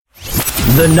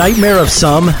The nightmare of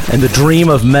some and the dream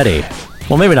of many.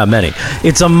 Well, maybe not many.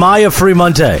 It's a Maya Free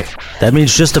Monday. That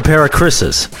means just a pair of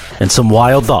Chris's and some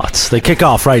wild thoughts. They kick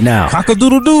off right now.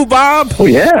 Cock-a-doodle-doo, Bob. Oh,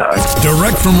 yeah.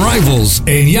 Direct from rivals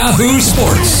in Yahoo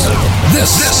Sports.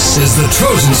 This is the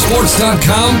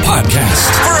TrojanSports.com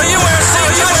podcast. For a USC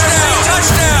touchdown!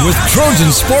 With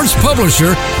Trojan Sports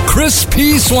publisher Chris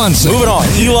P. Swanson. Moving on.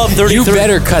 You love 33. You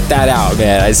better cut that out,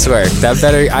 man. I swear.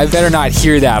 I better not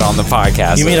hear that on the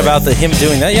podcast. You mean about him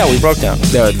doing that? Yeah, we broke down.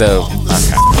 Okay.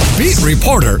 Beat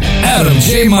reporter Adam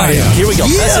J. Maya. Here we go.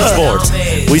 Yeah. Message boards.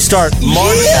 We start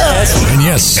March. Yeah.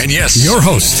 And yes, your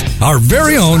host, our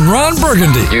very own Ron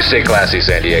Burgundy. You stay classy,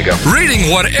 San Diego. Reading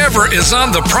whatever is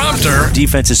on the prompter.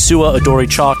 Defense is Sua Adoree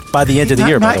Chalk by the end of the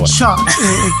year, by the way. Chalk.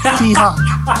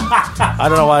 I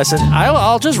don't know why I said.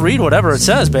 I'll just read whatever it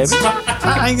says, baby.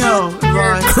 I know,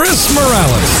 Ron. Chris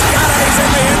Morales.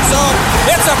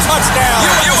 It's a touchdown!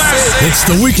 USC! It's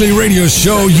the weekly radio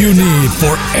show you need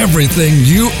for everything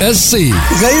USC.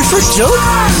 Is that your first joke?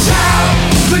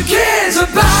 The kids are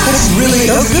back! That's really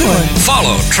a good one.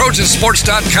 Follow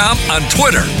Trojansports.com on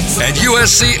Twitter at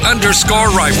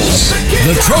USC_rivals.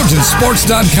 The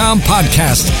Trojansports.com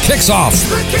podcast kicks off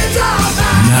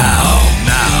now.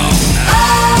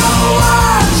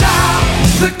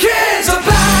 The kids are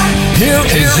back! Here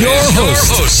is your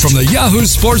host from the Yahoo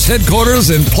Sports headquarters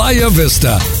in Playa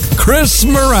Vista, Chris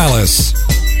Morales.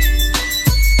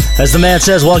 As the man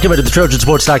says, welcome to the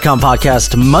Trojansports.com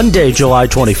podcast, Monday, July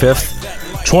 25th,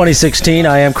 2016.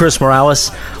 I am Chris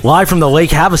Morales, live from the Lake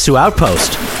Havasu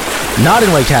outpost. Not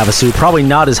in Lake Havasu, probably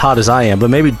not as hot as I am, but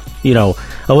maybe, a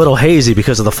little hazy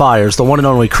because of the fires. The one and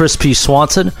only Chris P.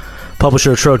 Swanson,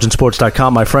 publisher of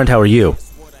Trojansports.com. My friend, how are you?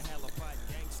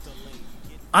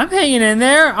 I'm hanging in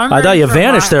there. I thought you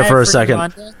vanished there for a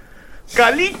second.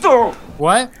 Galito!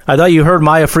 What? I thought you heard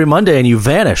Maya Free Monday and you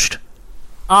vanished.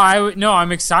 Oh, no,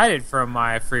 I'm excited for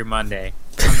my Free Monday.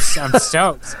 I'm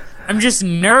stoked. I'm just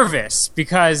nervous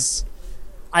because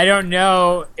I don't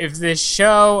know if this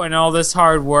show and all this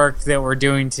hard work that we're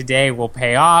doing today will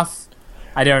pay off.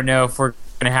 I don't know if we're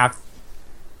going to have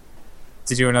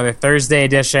to do another Thursday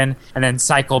edition and then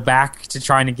cycle back to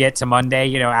trying to get to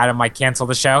Monday. Adam might cancel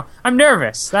the show. I'm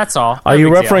nervous. That's all. Are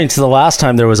you referring to the last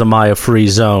time there was a Maya Free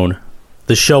Zone?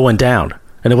 The show went down,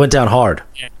 and it went down hard.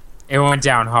 Yeah, it went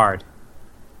down hard.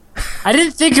 I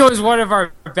didn't think it was one of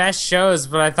our best shows,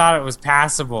 but I thought it was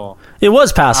passable. It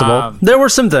was passable. There were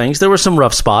some things. There were some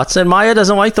rough spots, and Maya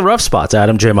doesn't like the rough spots,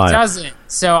 Adam J. Maya. Doesn't.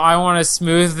 So I want to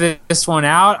smooth this one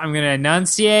out. I'm going to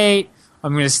enunciate.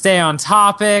 I'm going to stay on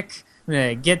topic. I'm going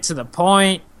to get to the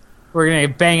point. We're going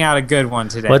to bang out a good one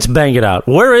today. Let's bang it out.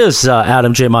 Where is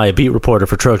Adam J. Maya, beat reporter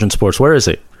for Trojan Sports? Where is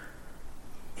he?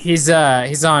 He's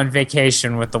on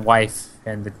vacation with the wife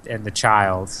and the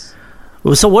child.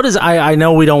 So what is... I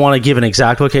know we don't want to give an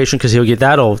exact location because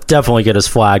that'll definitely get us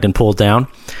flagged and pulled down.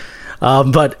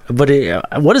 But what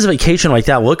does a vacation like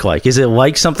that look like? Is it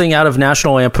like something out of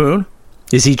National Lampoon?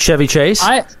 Is he Chevy Chase?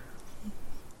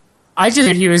 I just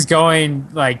thought he was going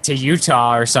to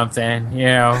Utah or something,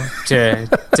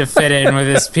 to fit in with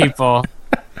his people.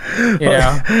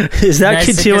 Is that nice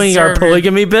continuing our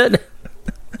polygamy bit?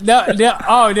 No.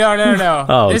 Oh, no.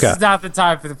 Oh, okay. This is not the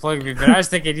time for the polygamy bit. I was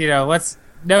thinking,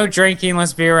 no drinking.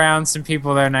 Let's be around some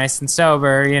people that are nice and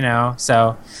sober,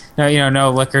 So,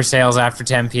 no liquor sales after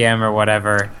 10 p.m. or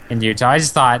whatever in Utah. I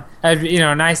just thought, a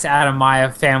nice Adam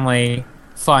Maya family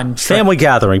fun trip. Family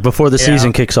gathering before the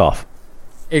season kicks off.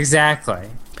 Exactly.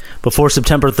 Before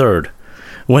September 3rd,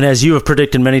 when, as you have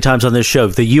predicted many times on this show,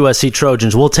 the USC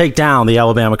Trojans will take down the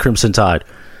Alabama Crimson Tide.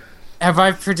 Have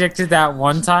I predicted that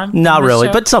one time? Not really,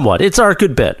 but somewhat. It's our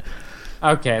good bit.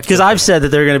 Okay. Because I've said that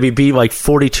they're going to be beat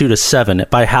 42-7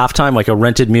 by halftime, like a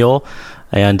rented mule.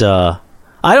 And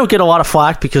I don't get a lot of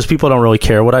flack because people don't really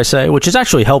care what I say, which is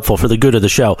actually helpful for the good of the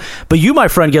show. But you, my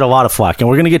friend, get a lot of flack, and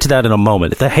we're going to get to that in a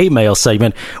moment. The hate mail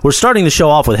segment, we're starting the show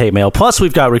off with hate mail. Plus,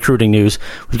 we've got recruiting news.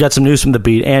 We've got some news from the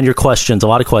beat and your questions, a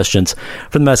lot of questions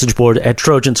from the message board at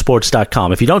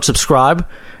Trojansports.com. If you don't subscribe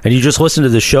and you just listen to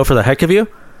this show for the heck of you,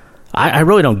 I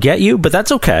really don't get you, but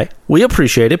that's okay. We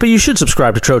appreciate it, but you should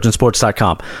subscribe to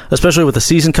Trojansports.com, especially with the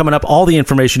season coming up, all the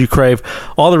information you crave,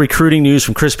 all the recruiting news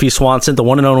from Chris P. Swanson, the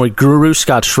one and only guru,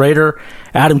 Scott Schrader,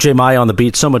 Adam J. Maya on the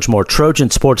beat, so much more.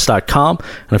 Trojansports.com.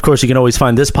 And, of course, you can always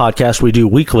find this podcast we do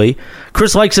weekly.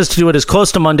 Chris likes us to do it as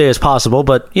close to Monday as possible,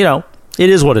 but, it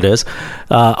is what it is.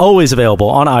 Always available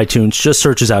on iTunes. Just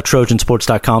searches out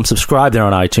Trojansports.com. Subscribe there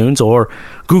on iTunes or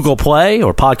Google Play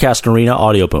or Podcast Arena,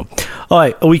 Audio Boom. All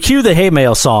right, we cue the hate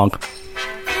mail song,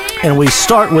 and we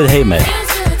start with hate mail.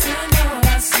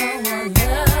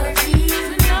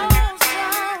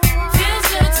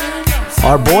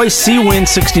 Our boy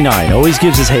CWin69 always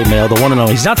gives his hate mail, the one and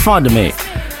only. He's not fun to me.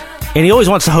 And he always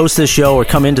wants to host this show or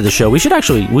come into the show. We should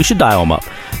dial him up.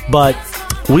 But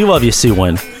we love you,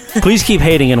 CWin. Please keep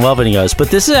hating and loving us. But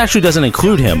this actually doesn't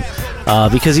include him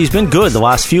because he's been good the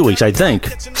last few weeks, I think.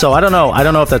 So I don't know. I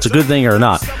don't know if that's a good thing or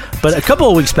not. But a couple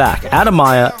of weeks back, Adam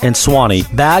Maya and Swanee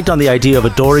bagged on the idea of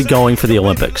Adoree going for the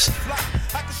Olympics.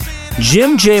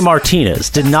 Jim J. Martinez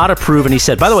did not approve, and he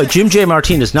said, by the way, Jim J.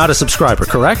 Martinez is not a subscriber,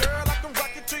 correct?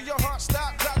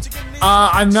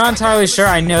 I'm not entirely sure.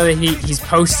 I know that he's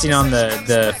posting on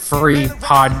the free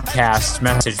podcast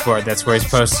message board. That's where he's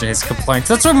posting his complaints.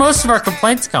 That's where most of our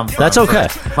complaints come from. That's okay.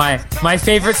 My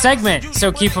favorite segment,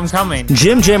 so keep them coming.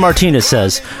 Jim J. Martinez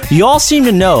says, you all seem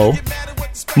to know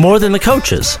more than the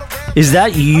coaches. Is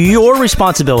that your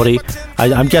responsibility?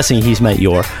 I'm guessing he's meant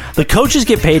your. The coaches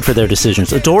get paid for their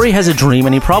decisions. Adoree has a dream,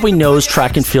 and he probably knows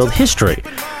track and field history.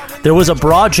 There was a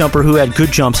broad jumper who had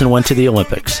good jumps and went to the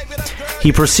Olympics.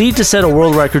 He proceeded to set a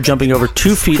world record jumping over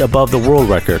 2 feet above the world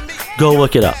record. Go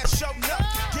look it up.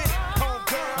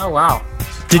 Oh, wow.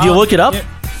 Did you look it up?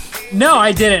 No,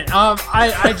 I didn't.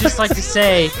 I just like to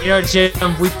say,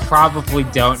 Jim, we probably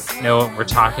don't know what we're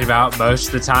talking about most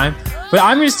of the time. But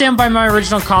I'm going to stand by my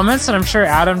original comments, and I'm sure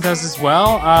Adam does as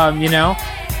well.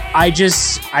 I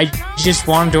just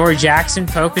want Adoree Jackson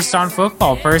focused on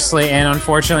football personally, and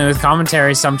unfortunately with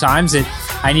commentary sometimes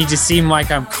I need to seem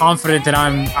like I'm confident that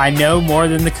I know more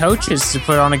than the coaches to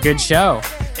put on a good show.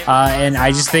 And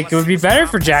I just think it would be better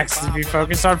for Jackson to be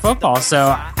focused on football.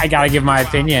 So I got to give my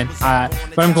opinion.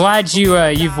 But I'm glad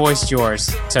you voiced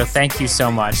yours. So thank you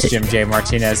so much, Jim J.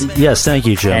 Martinez. Yes, thank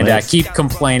you, Jim. And keep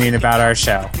complaining about our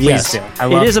show. Please do. I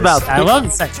love the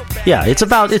section. Yeah, it's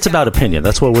about opinion.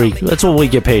 That's what we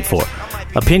get paid for.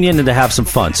 Opinion and to have some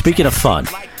fun. Speaking of fun,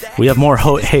 we have more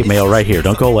hate mail right here.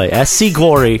 Don't go away. SC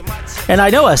Glory, and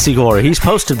I know SC Glory. He's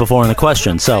posted before in the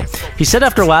question. So he said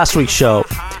after last week's show,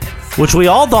 which we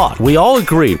all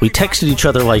agreed. We texted each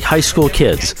other like high school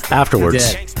kids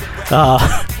afterwards.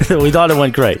 We thought it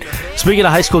went great. Speaking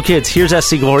of high school kids, here's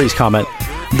SC Glory's comment.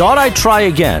 Thought I'd try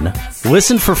again.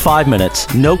 Listen for 5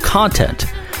 minutes. No content.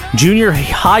 Junior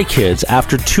high kids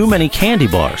after too many candy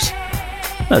bars.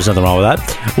 There's nothing wrong with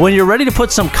that. When you're ready to put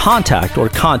some content,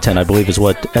 I believe is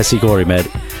what SC Glory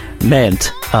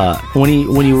meant.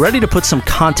 When you're ready to put some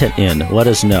content in, let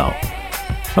us know.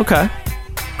 Okay.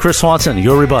 Chris Swanson,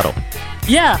 your rebuttal.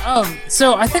 Yeah,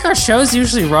 so I think our shows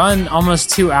usually run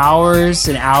almost 2 hours,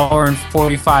 an hour and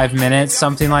 45 minutes,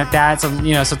 something like that. So,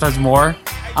 sometimes more.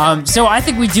 So I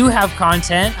think we do have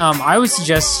content. I would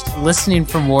suggest listening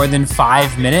for more than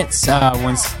 5 minutes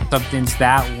when something's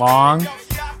that long.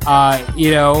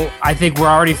 I think we're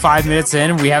already 5 minutes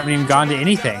in and we haven't even gone to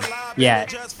anything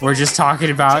yet. We're just talking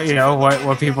about,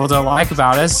 what people don't like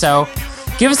about us. So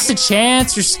give us a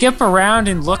chance or skip around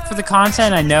and look for the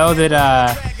content. I know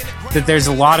that there's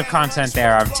a lot of content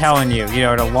there. I'm telling you,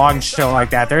 at a long show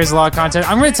like that, there is a lot of content.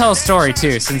 I'm going to tell a story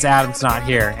too, since Adam's not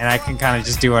here and I can kind of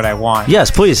just do what I want. Yes,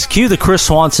 please. Cue the Chris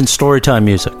Swanson storytime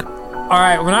music. All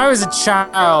right, when I was a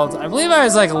child, I believe I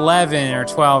was like 11 or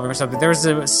 12 or something, there was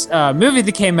a movie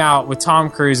that came out with Tom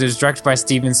Cruise. It was directed by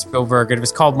Steven Spielberg, and it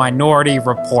was called Minority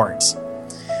Report.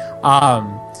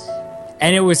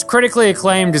 And it was critically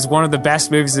acclaimed as one of the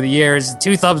best movies of the year.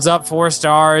 2 thumbs up, 4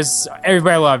 stars.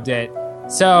 Everybody loved it.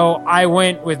 So I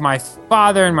went with my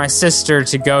father and my sister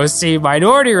to go see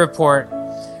Minority Report.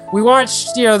 We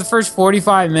watched, the first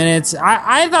 45 minutes.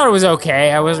 I thought it was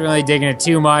okay. I wasn't really digging it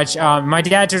too much. My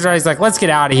dad turns around, he's like, let's get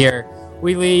out of here.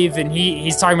 We leave, and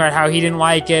he's talking about how he didn't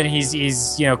like it, and he's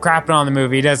crapping on the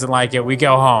movie. He doesn't like it. We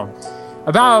go home.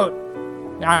 About,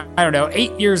 I don't know,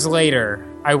 8 years later,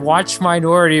 I watched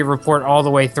Minority Report all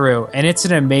the way through, and it's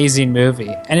an amazing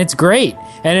movie, and it's great.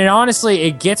 And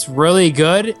it gets really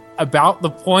good about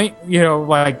the point,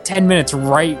 like 10 minutes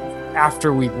right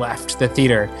after we left the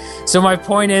theater. So my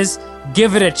point is,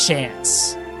 give it a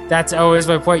chance. That's always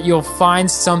my point. You'll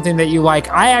find something that you like.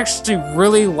 I actually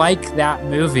really like that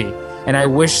movie, and I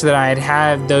wish that I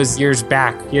had those years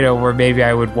back, where maybe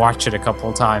I would watch it a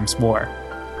couple times more.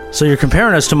 So you're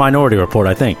comparing us to Minority Report,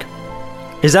 I think.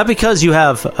 Is that because you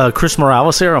have Chris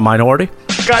Morales here, a minority?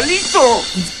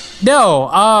 Galito!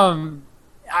 No,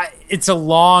 it's a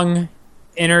long,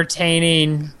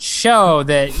 entertaining show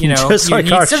that, Just you like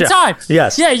need our some show. time.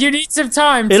 Yes. Yeah, you need some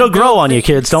time. It'll grow on you,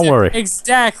 kids. Don't worry.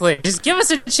 Exactly. Just give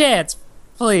us a chance,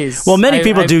 please. Well, many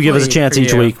people do give us a chance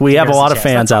each week. We have a lot of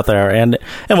fans out there. And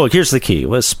look, here's the key.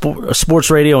 With sports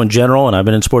radio in general, and I've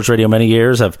been in sports radio many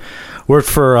years. I've worked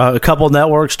for a couple of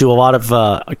networks, do a lot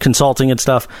of consulting and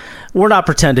stuff. We're not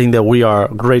pretending that we are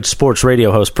great sports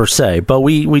radio hosts per se, but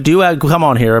we do come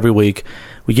on here every week.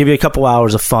 We give you a couple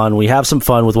hours of fun. We have some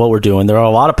fun with what we're doing. There are a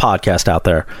lot of podcasts out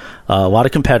there, a lot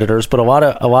of competitors, but a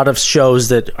lot of shows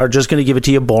that are just going to give it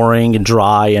to you boring and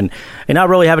dry and not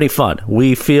really have any fun.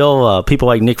 We feel people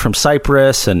like Nick from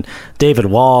Cyprus and David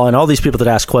Wall and all these people that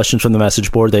ask questions from the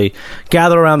message board, they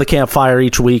gather around the campfire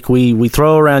each week. We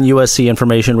throw around USC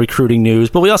information, recruiting news,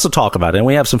 but we also talk about it and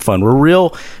we have some fun. We're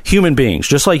real human beings,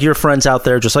 just like your friends out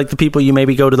there, just like the people you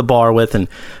maybe go to the bar with and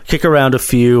kick around a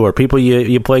few, or people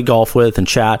you play golf with and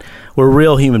chat. We're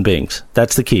real human beings.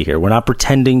 That's the key here. We're not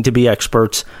pretending to be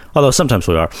experts, although sometimes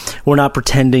we are. We're not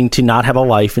pretending to not have a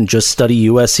life and just study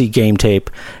USC game tape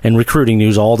and recruiting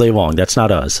news all day long. That's not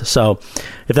us. So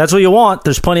if that's what you want,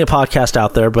 there's plenty of podcasts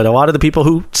out there, but a lot of the people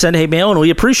who send hate mail, and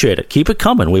we appreciate it. Keep it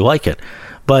coming. We like it.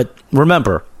 But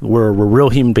remember, we're real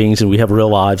human beings and we have real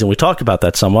lives, and we talk about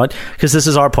that somewhat because this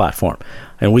is our platform.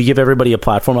 And we give everybody a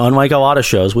platform. Unlike a lot of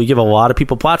shows, we give a lot of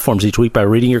people platforms each week by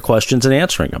reading your questions and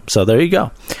answering them. So there you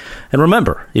go. And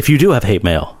remember, if you do have hate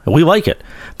mail, and we like it,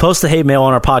 post the hate mail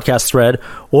on our podcast thread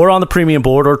or on the premium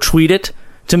board, or tweet it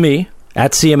to me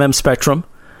at CMM Spectrum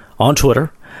on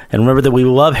Twitter. And remember that we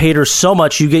love haters so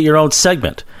much you get your own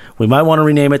segment. We might want to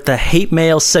rename it the Hate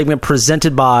Mail segment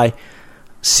presented by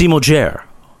Simo Jer,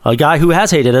 a guy who has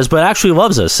hated us but actually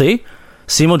loves us. See?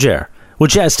 Simo Jer,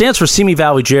 which stands for Simi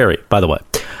Valley Jerry, by the way.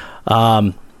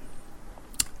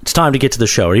 It's time to get to the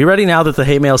show. Are you ready now that the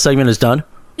hate mail segment is done?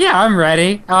 Yeah, I'm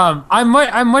ready.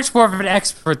 I'm much more of an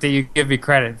expert than you give me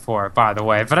credit for, by the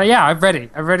way. But yeah, I'm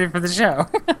ready. I'm ready for the show.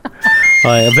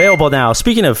 Available now.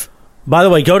 Speaking of, by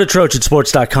the way, go to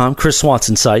Trojansports.com, Chris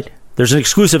Swanson's site. There's an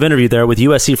exclusive interview there with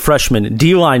USC freshman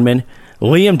D lineman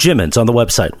Liam Jimmons on the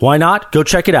website. Why not? Go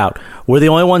check it out. We're the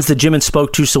only ones that Jimmons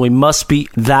spoke to, so we must be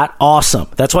that awesome.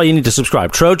 That's why you need to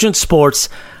subscribe.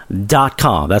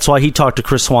 Trojansports.com. That's why he talked to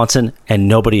Chris Swanson and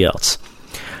nobody else.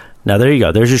 Now, there you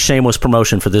go. There's your shameless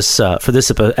promotion for this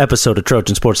episode of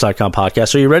Trojansports.com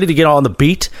podcast. Are you ready to get on the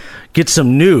beat? Get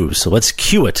some news. Let's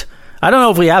cue it. I don't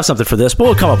know if we have something for this, but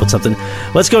we'll come up with something.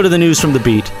 Let's go to the news from the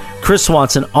beat. Chris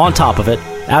Swanson on top of it.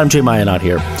 Adam J. Mayanot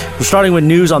here. We're starting with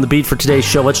news on the beat for today's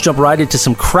show. Let's jump right into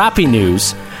some crappy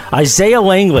news. Isaiah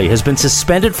Langley has been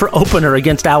suspended for opener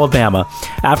against Alabama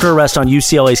after arrest on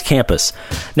UCLA's campus.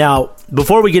 Now,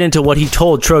 before we get into what he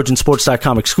told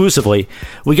Trojansports.com exclusively,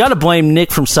 we got to blame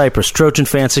Nick from Cyprus, Trojan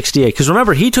Fan 68, because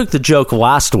remember, he took the joke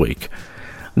last week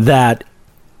that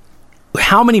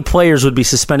how many players would be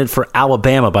suspended for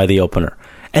Alabama by the opener,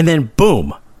 and then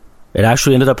boom, it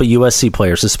actually ended up a USC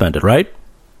player suspended, right?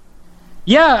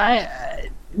 Yeah,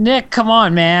 Nick, come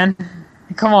on, man.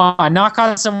 Come on, knock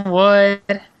on some wood.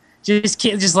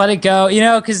 Just let it go. You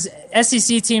know, because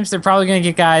SEC teams, they're probably going to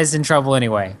get guys in trouble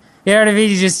anyway. You know what I mean?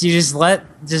 You just let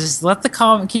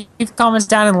the keep comments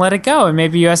down and let it go. And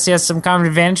maybe USC has some common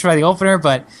advantage by the opener,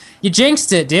 but you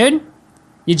jinxed it, dude.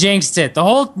 You jinxed it.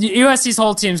 USC's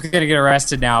whole team's going to get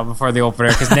arrested now before the opener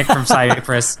because Nick from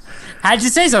Cyprus had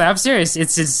to say something. I'm serious.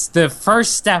 It's the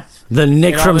first step. The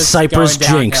Nick from Cyprus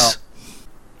jinx.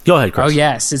 Go ahead, Chris. Oh,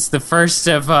 yes. It's the first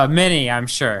of many, I'm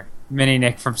sure. Many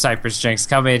Nick from Cyprus jinx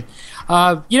coming.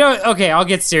 Okay, I'll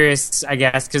get serious, I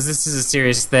guess, because this is a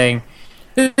serious thing.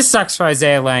 This sucks for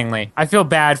Isaiah Langley. I feel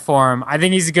bad for him. I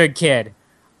think he's a good kid.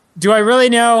 Do I really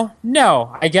know?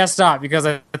 No, I guess not, because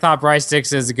I thought Bryce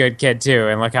Dix is a good kid, too,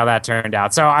 and look how that turned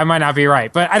out. So I might not be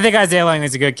right. But I think Isaiah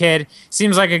Langley's a good kid.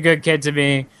 Seems like a good kid to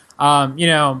me. I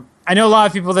know a lot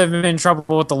of people that have been in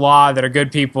trouble with the law that are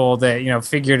good people that,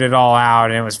 figured it all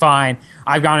out and it was fine.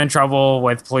 I've gotten in trouble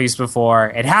with police before.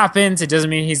 It happens. It doesn't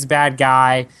mean he's a bad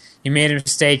guy. He made a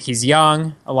mistake. He's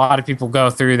young. A lot of people go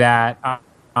through that.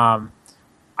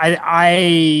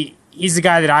 He's a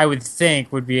guy that I would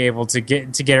think would be able to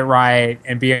get it right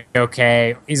and be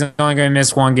okay. He's only going to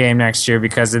miss one game next year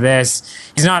because of this.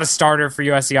 He's not a starter for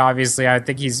USC, obviously. I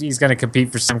think he's going to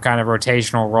compete for some kind of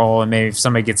rotational role, and maybe if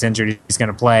somebody gets injured, he's going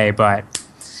to play. But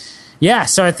yeah,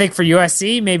 so I think for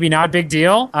USC, maybe not a big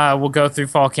deal. We'll go through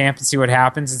fall camp and see what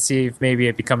happens and see if maybe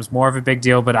it becomes more of a big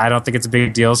deal. But I don't think it's a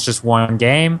big deal. It's just one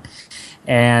game,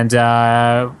 and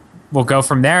we'll go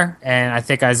from there. And I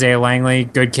think Isaiah Langley,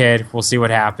 good kid. We'll see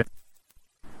what happens.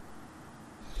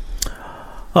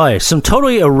 All right, some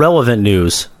totally irrelevant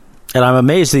news, and I'm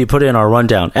amazed that you put it in our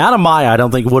rundown. Adam Maya, I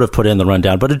don't think, would have put it in the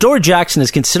rundown, but Adoree Jackson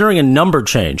is considering a number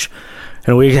change,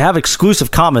 and we have exclusive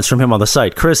comments from him on the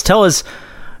site. Chris, tell us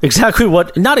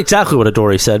not exactly what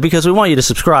Adoree said, because we want you to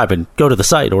subscribe and go to the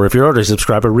site, or if you're already a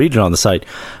subscriber, read it on the site.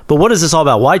 But what is this all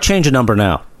about? Why change a number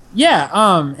now?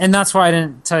 Yeah, and that's why I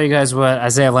didn't tell you guys what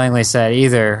Isaiah Langley said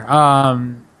either.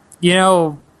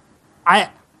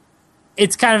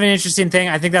 It's kind of an interesting thing.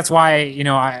 I think that's why,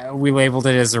 we labeled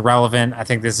it as irrelevant. I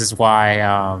think this is why,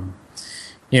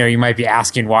 you might be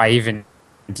asking why even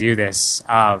do this.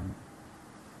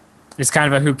 It's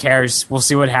kind of a who cares. We'll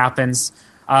see what happens.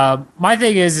 My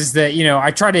thing is that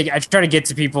I try to get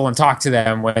to people and talk to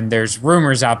them when there's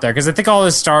rumors out there, because I think all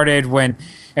this started when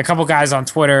a couple guys on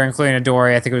Twitter, including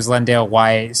Adoree, I think it was Lendale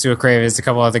White, Sua Cravis, a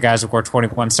couple other guys who wore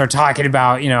 21, start talking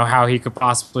about how he could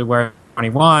possibly wear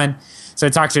 21. So I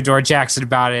talked to Adoree Jackson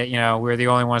about it. We were the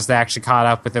only ones that actually caught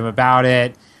up with him about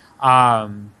it.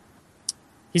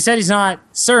 He said he's not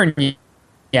certain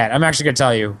yet. I'm actually going to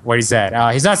tell you what he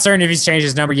said. He's not certain if he's changed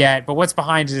his number yet, but what's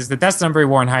behind it is that's the number he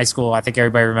wore in high school. I think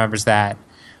everybody remembers that.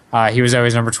 He was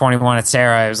always number 21 at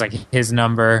Sarah. It was like his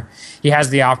number. He has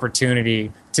the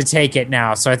opportunity to take it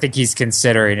now, so I think he's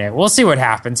considering it. We'll see what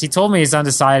happens. He told me he's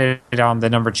undecided on the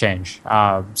number change.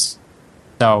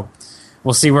 So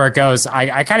we'll see where it goes.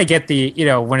 I kind of get the,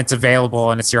 when it's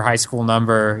available and it's your high school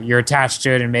number, you're attached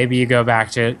to it, and maybe you go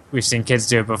back to it. We've seen kids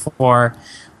do it before.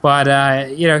 But,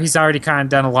 he's already kind of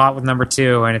done a lot with number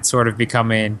 2, and it's sort of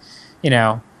becoming,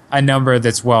 a number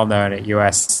that's well known at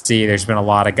USC. There's been a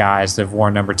lot of guys that have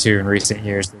worn number 2 in recent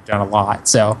years. They've done a lot.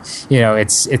 So,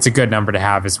 it's a good number to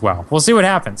have as well. We'll see what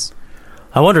happens.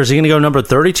 I wonder, is he going to go number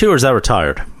 32 or is that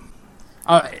retired?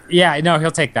 Yeah, no,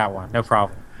 he'll take that one. No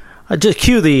problem. Just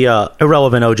cue the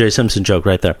irrelevant O.J. Simpson joke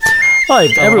right there.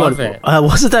 Everyone,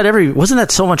 wasn't that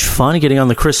so much fun getting on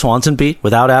the Chris Swanson beat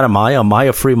without Adam Maya on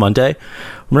Maya Free Monday?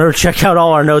 Remember, check out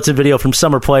all our notes and video from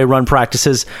summer play, run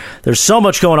practices. There's so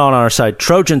much going on our site,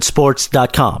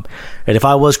 Trojansports.com. And if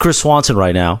I was Chris Swanson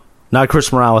right now, not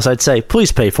Chris Morales, I'd say,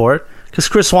 please pay for it, because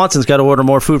Chris Swanson's got to order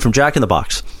more food from Jack in the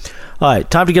Box. All right,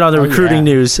 time to get on the recruiting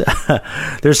news.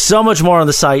 There's so much more on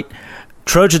the site,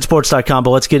 Trojansports.com, but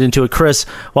let's get into it. Chris,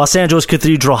 Los Angeles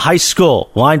Cathedral High School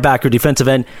linebacker, defensive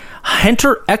end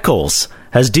Hunter Echols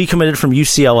has decommitted from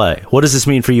UCLA. What does this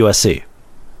mean for USC?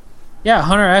 Yeah,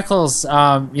 Hunter Echols,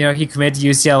 he committed to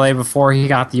UCLA before he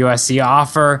got the USC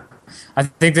offer. I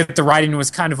think that the writing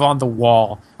was kind of on the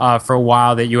wall for a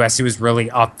while that USC was really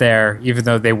up there, even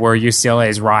though they were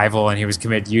UCLA's rival and he was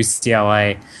committed to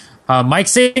UCLA. Mike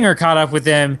Singer caught up with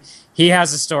him. He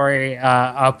has a story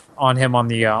up on him on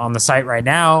the site right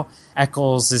now.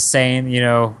 Echols is saying,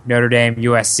 Notre Dame,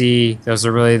 USC, those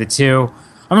are really the two.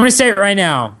 I'm going to say it right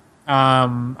now.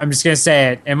 I'm just going to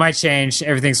say it. It might change.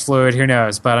 Everything's fluid. Who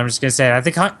knows? But I'm just going to say it. I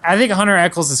think Hunter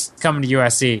Echols is coming to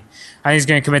USC. I think he's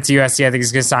going to commit to USC. I think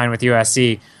he's going to sign with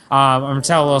USC. I'm going to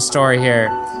tell a little story here.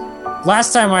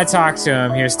 Last time I talked to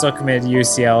him, he was still committed to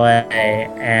UCLA,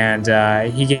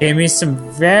 and he gave me some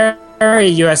very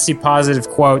USC positive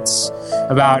quotes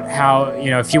about how,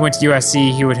 if he went to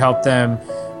USC, he would help them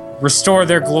restore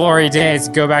their glory days,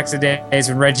 go back to the days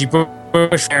when Reggie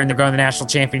Bush and they're going to the national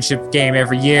championship game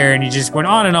every year. And he just went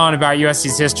on and on about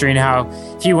USC's history and how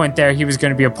if he went there, he was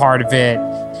going to be a part of it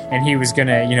and he was going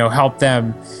to, help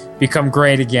them become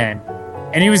great again.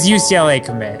 And he was UCLA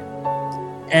commit.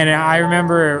 And I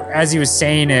remember as he was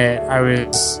saying it, I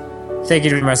was thinking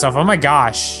to myself, oh my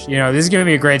gosh, this is going to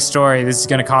be a great story. This is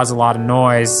going to cause a lot of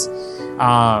noise.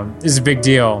 This is a big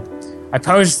deal. I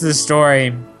posted the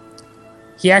story.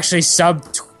 He actually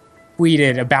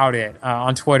subtweeted about it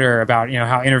on Twitter about,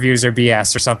 how interviews are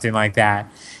BS or something like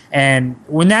that. And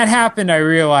when that happened, I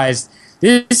realized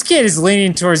this kid is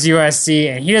leaning towards USC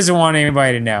and he doesn't want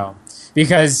anybody to know.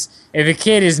 Because if a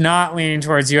kid is not leaning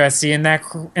towards USC and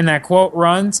that quote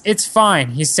runs, it's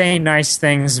fine. He's saying nice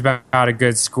things about a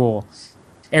good school.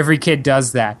 Every kid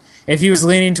does that. If he was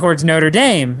leaning towards Notre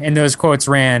Dame and those quotes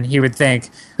ran, he would think,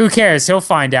 who cares? He'll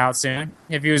find out soon.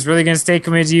 If he was really going to stay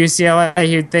committed to UCLA,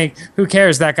 he would think, who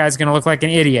cares? That guy's going to look like an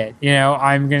idiot.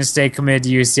 I'm going to stay committed to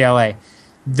UCLA.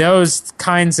 Those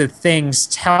kinds of things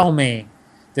tell me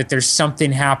that there's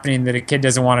something happening that a kid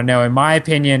doesn't want to know. In my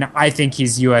opinion, I think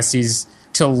he's USC's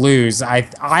to lose.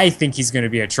 I think he's going to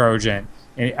be a Trojan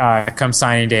come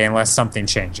signing day unless something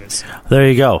changes. There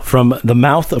you go. From the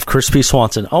mouth of Crispy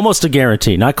Swanson. Almost a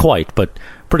guarantee. Not quite, but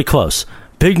pretty close.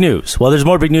 Big news. Well, there's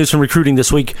more big news from recruiting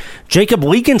this week. Jacob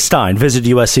Leakenstein visited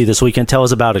USC this weekend. Tell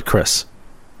us about it, Chris.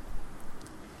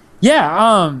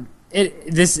 Yeah,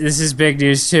 this is big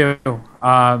news too.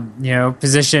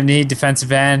 Position need,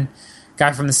 defensive end,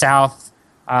 guy from the South.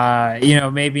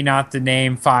 Maybe not the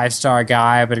name 5-star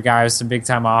guy, but a guy with some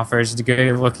big-time offers. He's a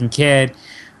good-looking kid.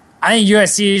 I think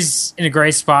USC's in a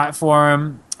great spot for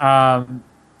him. I'm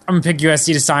going to pick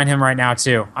USC to sign him right now,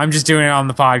 too. I'm just doing it on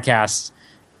the podcast.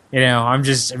 I'm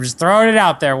just throwing it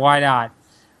out there. Why not?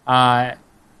 I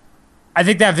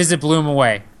think that visit blew him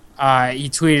away. He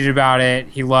tweeted about it.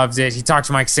 He loved it. He talked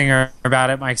to Mike Singer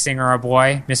about it. Mike Singer, our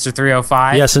boy, Mr.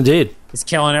 305. Yes, indeed. He's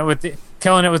killing it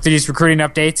with these recruiting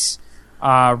updates.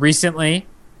 Recently,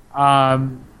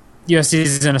 USC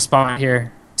is in a spot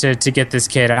here to get this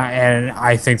kid, and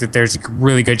I think that there's a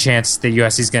really good chance that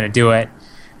USC is going to do it.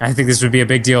 I think this would be a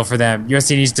big deal for them.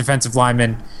 USC needs defensive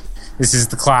linemen. This is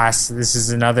the class. This is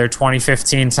another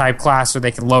 2015 type class where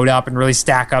they can load up and really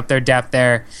stack up their depth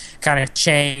there, kind of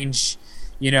change,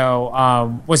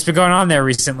 what's been going on there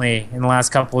recently in the last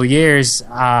couple of years. They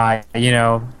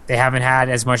haven't had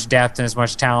as much depth and as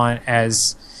much talent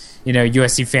as,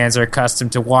 USC fans are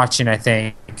accustomed to watching, I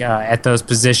think, at those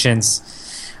positions.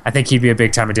 I think he'd be a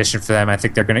big time addition for them. I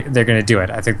think they're gonna do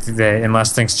it. I think that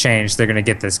unless things change, they're gonna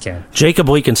get this kid. Jacob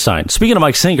Leakenstein. Speaking of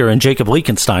Mike Singer and Jacob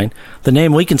Leakenstein, the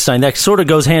name Leakenstein, that sort of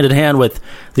goes hand in hand with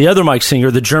the other Mike Singer,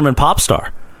 the German pop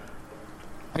star.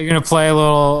 Are you gonna play a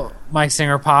little Mike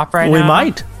Singer pop right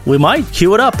now? We might.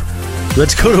 Cue it up.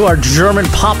 Let's go to our German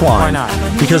pop line. Why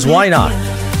not? Because why not?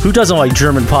 Who doesn't like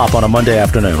German pop on a Monday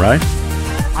afternoon, right?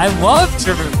 I love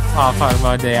German pop on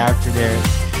Monday afternoon.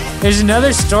 There's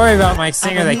another story about Mike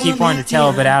Singer that I keep wanting to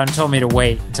tell, but Adam told me to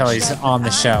wait until he's on the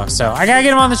show. So I gotta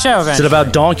get him on the show eventually. Is it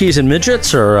about donkeys and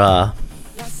midgets, or?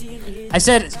 I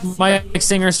said Mike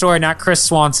Singer story, not Chris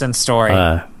Swanson's story.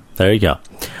 There you go.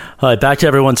 All right, back to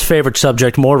everyone's favorite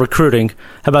subject, more recruiting.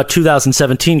 How about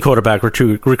 2017 quarterback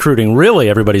recruiting? Really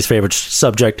everybody's favorite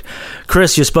subject.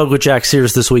 Chris, you spoke with Jack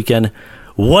Sears this weekend.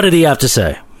 What did he have to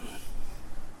say?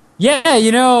 Yeah,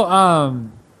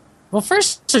 well,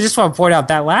 first, I just want to point out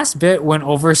that last bit went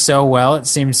over so well, it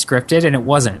seemed scripted, and it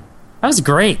wasn't. That was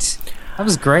great.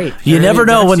 You never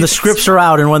know when the scripts are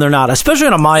out and when they're not, especially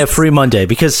on a Maya Free Monday,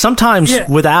 because sometimes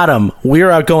with Adam, we're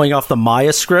out going off the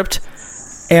Maya script.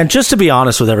 And just to be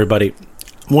honest with everybody,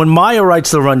 when Maya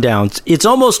writes the rundowns, it's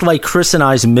almost like Chris and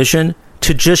I's mission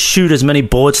to just shoot as many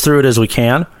bullets through it as we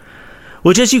can,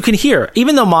 which, as you can hear,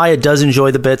 even though Maya does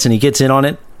enjoy the bits and he gets in on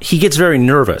it, he gets very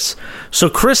nervous. So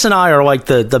Chris and I are like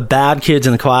the bad kids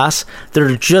in the class that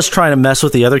are just trying to mess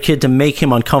with the other kid to make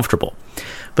him uncomfortable.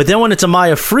 But then when it's a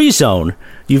Maya free zone,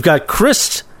 you've got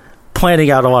Chris planning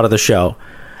out a lot of the show,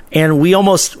 and we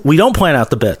don't plan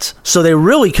out the bits. So they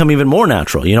really come even more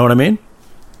natural. You know what I mean?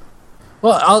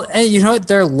 Well,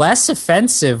 they're less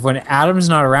offensive when Adam's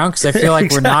not around, because I feel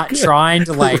like we're not trying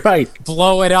to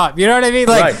blow it up. You know what I mean?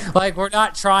 Like we're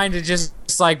not trying to just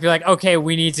be like, okay,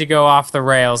 we need to go off the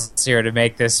rails here to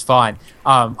make this fun.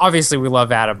 Obviously, we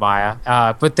love Adam Maya,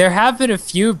 but there have been a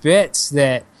few bits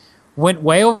that went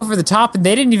way over the top, and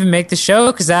they didn't even make the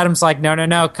show because Adam's like,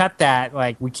 no, cut that.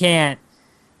 Like, we can't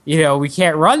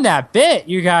run that bit.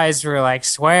 You guys were like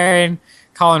swearing,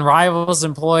 calling rivals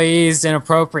employees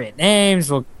inappropriate names,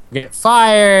 we'll get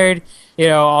fired,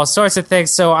 all sorts of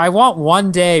things. So I want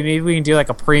one day, maybe we can do like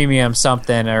a premium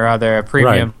something or other, a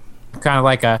premium kind of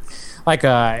like a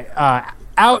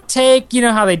outtake. You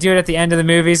know how they do it at the end of the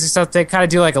movies and stuff? They kind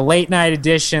of do like a late night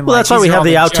edition. Well, that's why we have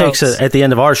the outtakes at the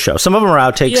end of our show. Some of them are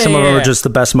outtakes, some of them are just the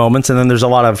best moments, and then there's a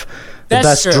lot of the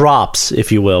best drops,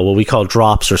 if you will, what we call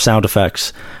drops or sound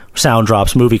effects. Sound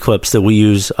drops, movie clips that we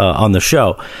use on the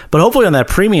show, but hopefully on that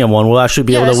premium one, we'll actually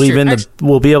be able to leave in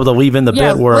the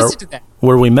bit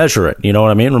where we measure it. You know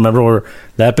what I mean? Remember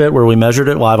that bit where we measured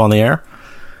it live on the air?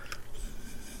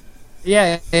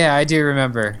 Yeah, I do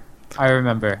remember. I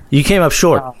remember. You came up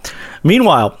short.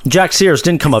 Meanwhile, Jack Sears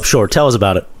didn't come up short. Tell us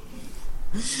about it.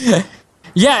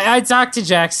 Yeah, I talked to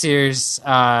Jack Sears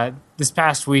this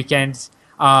past weekend.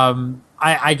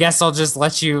 I guess I'll just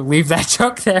let you leave that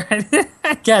joke there.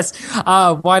 I guess.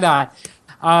 Why not?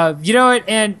 You know what?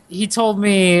 And he told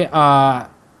me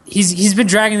he's been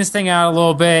dragging this thing out a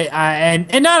little bit,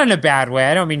 and not in a bad way.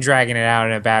 I don't mean dragging it out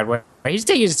in a bad way. He's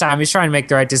taking his time. He's trying to make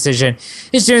the right decision.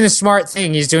 He's doing the smart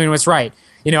thing. He's doing what's right.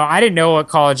 I didn't know what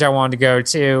college I wanted to go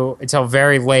to until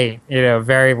very late.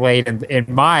 Very late in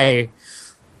my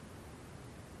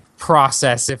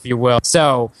process, if you will.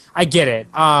 So I get it.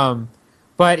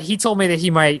 But he told me that he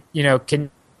might,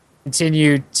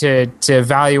 continue to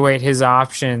evaluate his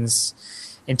options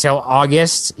until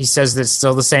August. He says that it's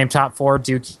still the same top four: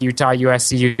 Duke, Utah,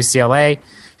 USC, UCLA.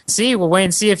 We'll wait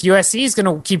and see if USC is going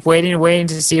to keep waiting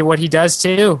to see what he does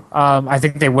too. I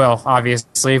think they will,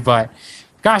 obviously, but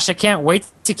gosh, I can't wait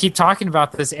to keep talking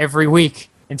about this every week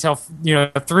until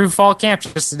through fall camp.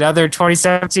 Just another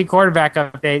 2017 quarterback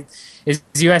update. Is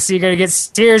USC going to get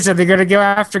Steers? Are they going to go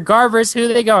after Garbers? Who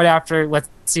are they going after? Let's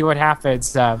see what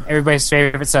happens. Everybody's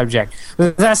favorite subject.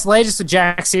 But that's the latest with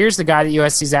Jack Sears, the guy that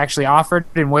USC's actually offered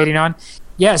and waiting on.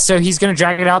 Yeah, so he's going to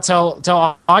drag it out till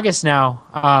August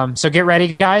now. So get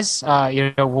ready, guys.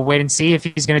 We'll wait and see if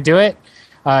he's going to do it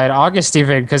in August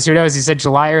even, because who knows? He said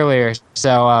July earlier.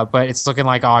 So, but it's looking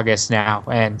like August now,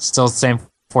 and still the same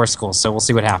four schools. So we'll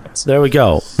see what happens. There we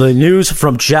go. The news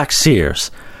from Jack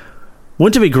Sears.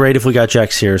 Wouldn't it be great if we got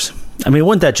Jack Sears? I mean,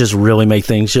 wouldn't that just really make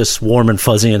things just warm and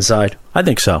fuzzy inside? I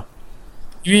think so.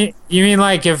 You mean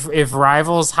like if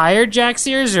Rivals hired Jack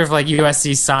Sears, or if like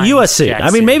USC signed USC. Jack I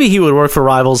mean, Sears? maybe he would work for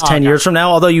Rivals 10 years from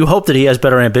now, although you hope that he has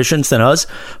better ambitions than us.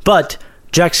 But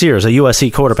Jack Sears, a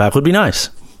USC quarterback, would be nice.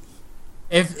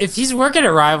 If he's working at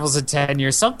Rivals in 10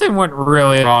 years, something went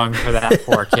really wrong for that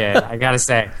poor kid, I gotta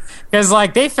say. Because,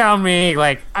 like, they found me,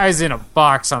 like, I was in a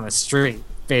box on the street,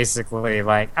 basically.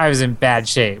 Like, I was in bad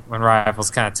shape when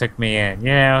Rivals kind of took me in,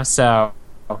 you know? So,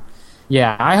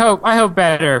 yeah, I hope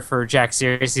better for Jack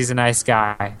Sears. He's a nice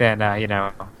guy than,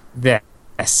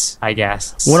 this, I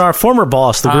guess. When our former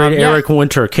boss, the great Eric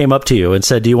Winter, came up to you and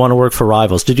said, do you want to work for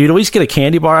Rivals, did you at least get a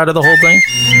candy bar out of the whole thing?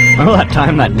 Remember that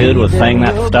time that dude was saying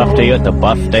that stuff to you at the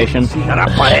bus station? Shut up,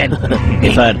 butthead.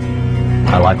 He said,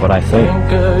 I like what I see.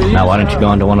 Now why don't you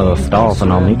go into one of those stalls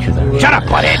and I'll meet you there. Shut up,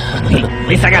 butthead. At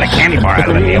least I got a candy bar out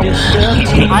of the deal.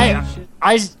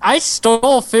 I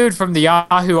stole food from the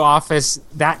Yahoo office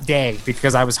that day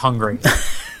because I was hungry.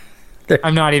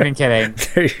 I'm not even kidding.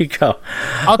 There you go.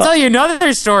 I'll tell you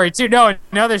another story, too. No,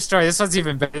 another story. This one's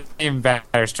even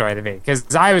better story to me.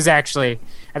 Because I was actually,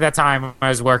 at that time when I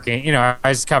was working, I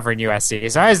was covering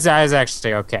USC. So I was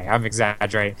actually okay. I'm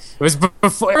exaggerating. It was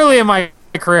before, early in my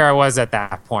career I was at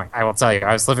that point. I will tell you.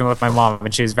 I was living with my mom,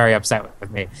 and she was very upset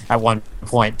with me at one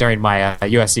point during my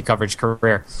USC coverage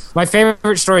career. My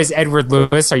favorite story is Edward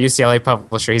Lewis, our UCLA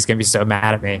publisher. He's going to be so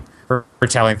mad at me for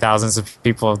telling thousands of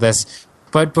people of this.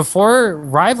 But before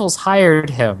Rivals hired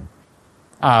him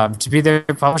to be their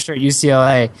publisher at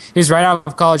UCLA, he was right out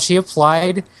of college. He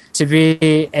applied to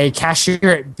be a cashier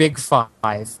at Big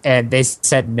Five, and they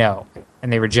said no,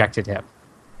 and they rejected him.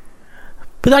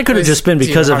 But that could have just been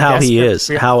because of how he is,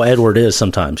 how Edward is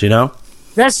sometimes, you know?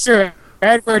 That's true.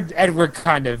 Edward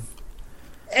kind of...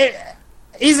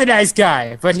 He's a nice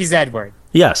guy, but he's Edward.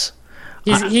 Yes.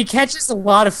 He catches a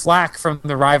lot of flack from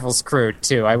the Rivals crew,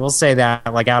 too. I will say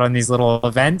that, like, out on these little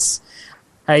events.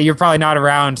 You're probably not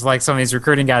around, like, some of these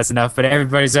recruiting guys enough, but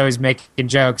everybody's always making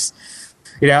jokes.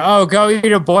 Go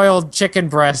eat a boiled chicken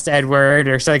breast, Edward,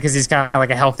 or something, because he's kind of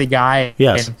like a healthy guy.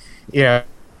 Yes. And,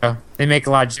 they make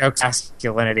a lot of jokes,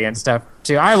 masculinity and stuff,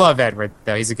 too. I love Edward,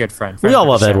 though. He's a good friend. We all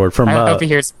love Edward from I hope he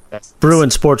hears this.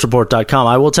 BruinSportsReport.com.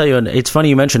 I will tell you, and it's funny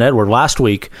you mentioned Edward. Last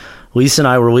week, Lisa and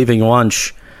I were leaving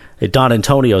lunch at Don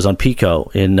Antonio's on Pico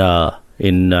in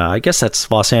I guess that's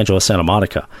Los Angeles, Santa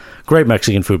Monica. Great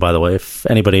Mexican food, by the way. If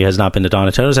anybody has not been to Don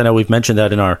Antonio's, I know we've mentioned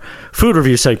that in our food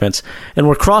review segments. And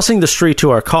we're crossing the street to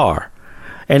our car,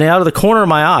 and out of the corner of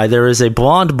my eye, there is a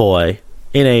blonde boy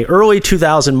in a early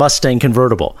 2000 Mustang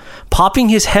convertible, popping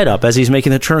his head up as he's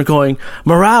making the turn, going,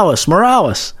 Morales,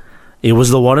 Morales. It was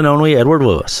the one and only Edward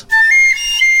Lewis.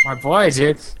 My boy,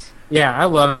 dude. Yeah, I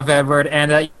love Edward.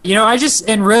 And,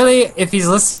 and really, if he's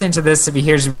listening to this, if he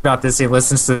hears about this, he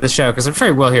listens to the show, because I'm sure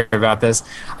he will hear about this.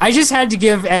 I just had to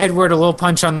give Edward a little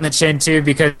punch on the chin, too,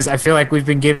 because I feel like we've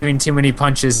been giving too many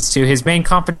punches to his main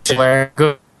competition, Blair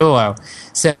Gullo.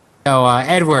 So,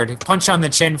 Edward, punch on the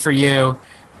chin for you.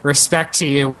 Respect to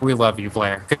you. We love you,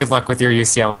 Blair. Good luck with your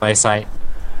UCLA site.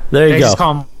 There you go. Just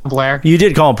call him Blair. You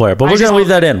did call him Blair, but we're going to leave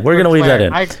that in. We're going to leave that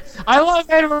in. I love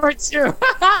Edward, too.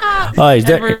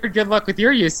 Edward, good luck with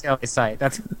your UCLA site.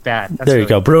 That's bad. That's there you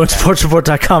go.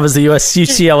 BruinSportsReport.com is the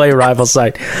UCLA rival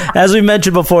site. As we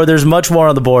mentioned before, there's much more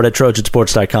on the board at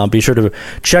TrojanSports.com. Be sure to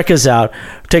check us out.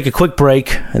 Take a quick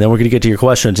break, and then we're going to get to your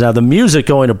questions. Now, the music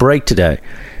going to break today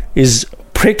is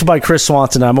picked by Chris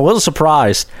Swanson. I'm a little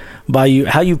surprised by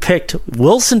how you picked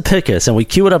Wilson Pickett, and we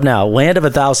cue it up now, Land of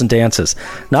a Thousand Dances.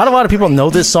 Not a lot of people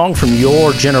know this song from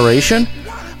your generation.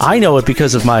 I know it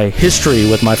because of my history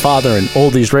with my father and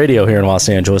oldies radio here in Los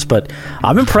Angeles, but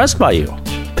I'm impressed by you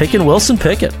picking Wilson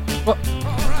Pickett. Well,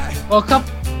 a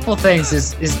couple things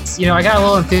is I got a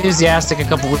little enthusiastic a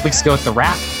couple of weeks ago with the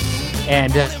rap.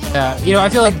 And, I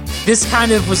feel like this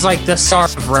kind of was like the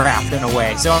start of rap in a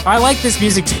way. So I like this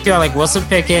music too. I like Wilson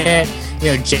Pickett,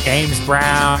 James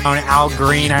Brown, Al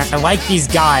Green. I like these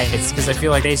guys because I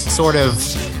feel like they sort of,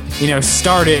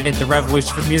 started the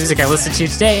revolution for music I listen to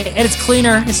today. And it's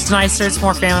cleaner, it's nicer, it's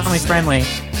more family friendly.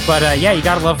 But you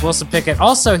gotta love Wilson Pickett.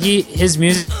 Also, his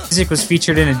music was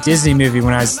featured in a Disney movie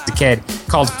when I was a kid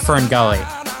called Fern Gully.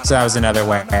 So that was another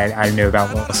way I knew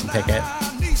about Wilson Pickett.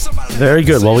 Very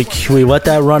good. Well, we let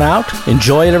that run out.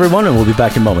 Enjoy it, everyone, and we'll be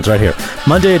back in moments right here.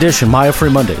 Monday edition, Maya Free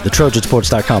Monday, the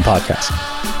TrojanSports.com podcast.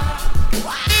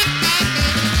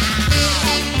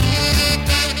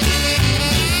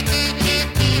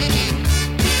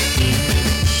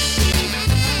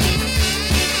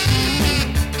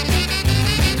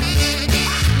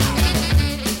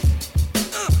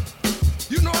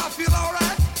 You know I feel all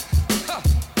right.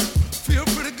 Feel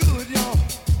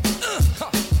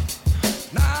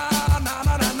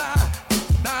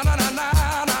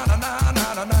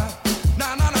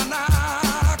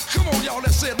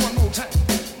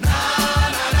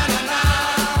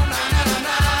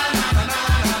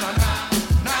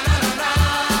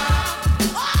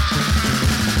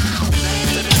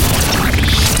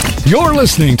You're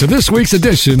listening to this week's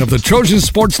edition of the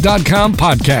Trojansports.com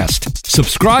podcast.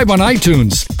 Subscribe on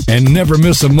iTunes and never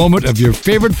miss a moment of your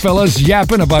favorite fellas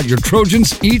yapping about your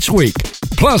Trojans each week.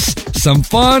 Plus, some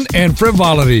fun and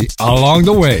frivolity along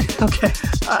the way. Okay,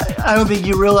 I don't think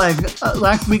you realized,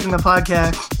 last week in the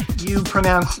podcast, you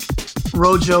pronounced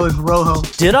Rojo as Rojo.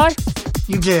 Did I?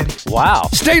 You did. Wow.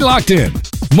 Stay locked in.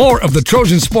 More of the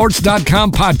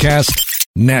Trojansports.com podcast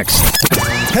next.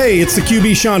 Hey, it's the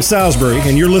QB Sean Salisbury,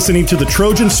 and you're listening to the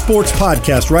Trojan Sports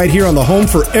Podcast right here on the home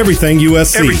for everything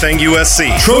USC. Everything USC.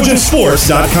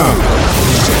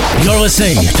 Trojansports.com. You're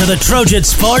listening to the Trojan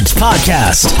Sports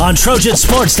Podcast on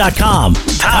Trojansports.com.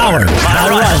 Powered by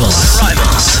Rivals.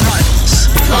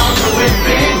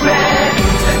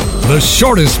 The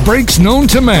shortest breaks known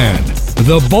to man.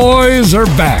 The boys are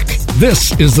back.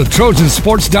 This is the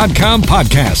Trojansports.com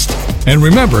podcast. And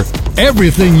remember,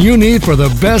 everything you need for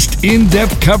the best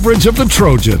in-depth coverage of the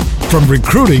Trojan, from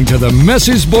recruiting to the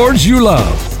message boards you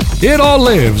love. It all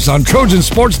lives on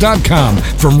Trojansports.com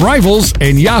from Rivals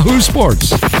and Yahoo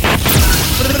Sports.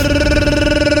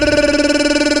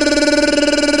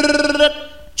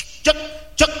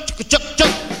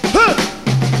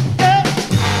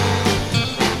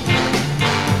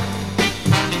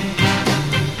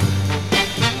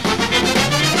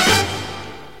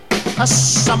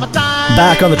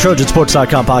 Back on the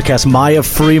Trojansports.com podcast, Maya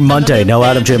Free Monday. No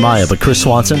Adam J. Maya, but Chris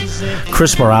Swanson,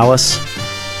 Chris Morales.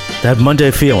 That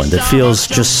Monday feeling that feels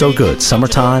just so good.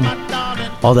 Summertime,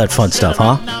 all that fun stuff,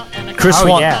 huh? Chris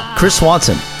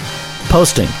Swanson,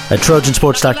 posting at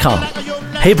Trojansports.com.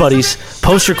 Hey, buddies,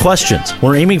 post your questions.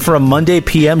 We're aiming for a Monday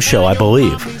PM show, I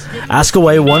believe. Ask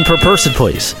away, one per person,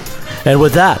 please. And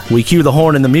with that, we cue the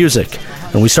horn and the music,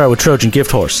 and we start with Trojan Gift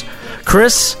Horse.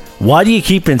 Chris, why do you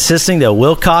keep insisting that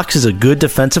Will Cox is a good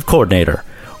defensive coordinator?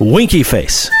 Winky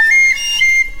face.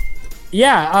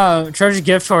 Yeah, Trojan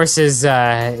Gift Horse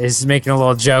is making a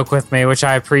little joke with me, which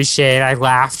I appreciate. I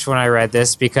laughed when I read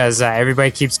this because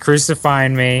everybody keeps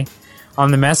crucifying me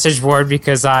on the message board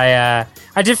because I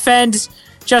defend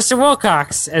Justin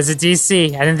Wilcox as a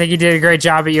DC. I didn't think he did a great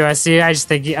job at USC. I just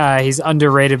think he's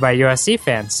underrated by USC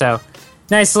fans. So,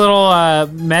 nice little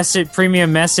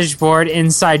premium message board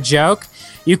inside joke.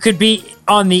 You could be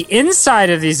on the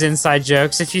inside of these inside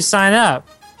jokes if you sign up.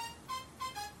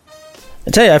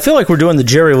 I tell you, I feel like we're doing the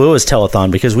Jerry Lewis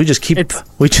telethon because we just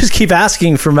keep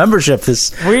asking for membership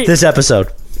this episode.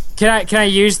 Can I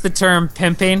use the term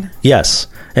pimping? Yes,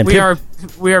 and we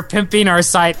are pimping our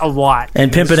site a lot.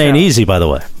 And pimping ain't easy, by the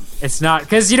way. It's not,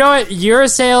 because you know what? You're a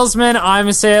salesman. I'm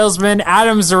a salesman.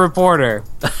 Adam's a reporter.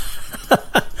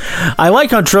 I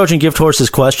like on Trojan Gift Horse's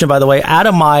question, by the way.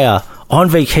 Adam Maya on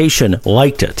vacation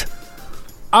liked it.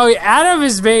 Oh, Adam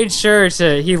has made sure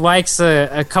he likes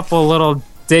a couple little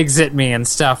digs at me and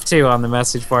stuff too on the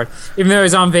message board. Even though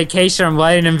he's on vacation, I'm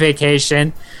letting him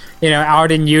vacation.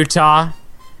 Out in Utah,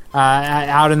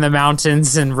 out in the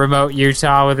mountains in remote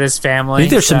Utah with his family. You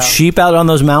think there's some sheep out on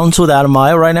those mountains with Adam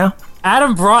Maya right now?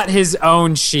 Adam brought his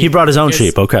own sheep. He brought his own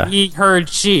sheep. Okay. He herd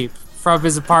sheep from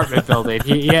his apartment building.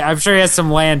 I'm sure he has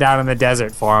some land out in the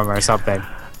desert for him or something.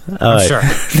 I'm sure.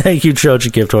 Thank you,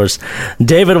 Trojan Gift Horse.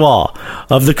 David Wall,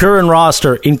 of the current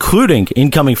roster, including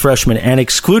incoming freshmen and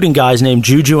excluding guys named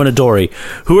Juju and Adoree,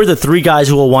 who are the three guys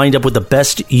who will wind up with the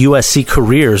best USC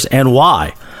careers and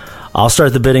why? I'll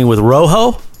start the bidding with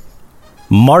Rojo,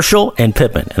 Marshall, and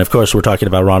Pittman. And, of course, we're talking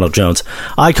about Ronald Jones.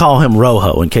 I call him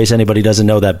Rojo, in case anybody doesn't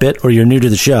know that bit or you're new to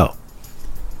the show.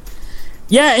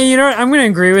 Yeah, and you know what? I'm going to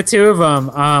agree with two of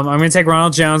them. I'm going to take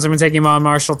Ronald Jones. I'm going to take Iman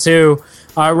Marshall, too.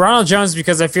 Ronald Jones,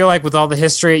 because I feel like with all the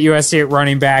history at USC at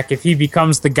running back, if he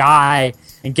becomes the guy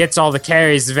and gets all the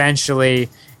carries eventually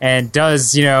and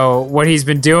does, what he's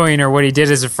been doing or what he did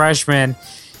as a freshman,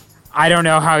 I don't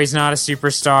know how he's not a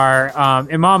superstar.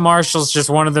 Iman Marshall's just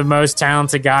one of the most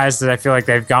talented guys that I feel like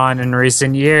they've gone in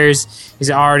recent years. He's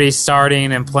already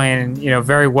starting and playing,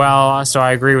 very well. So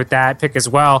I agree with that pick as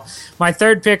well. My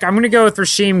third pick, I'm going to go with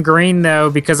Rasheem Green though,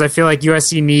 because I feel like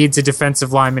USC needs a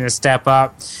defensive lineman to step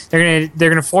up. They're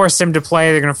going to force him to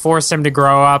play. They're going to force him to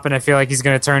grow up, and I feel like he's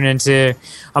going to turn into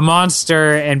a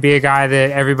monster and be a guy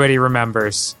that everybody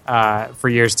remembers for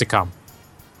years to come.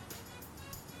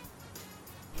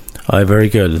 All right, very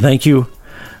good. Thank you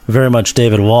very much,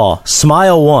 David Wall.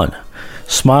 Smile one.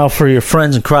 Smile for your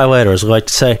friends and cry later, as we like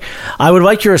to say. I would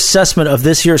like your assessment of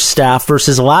this year's staff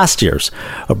versus last year's.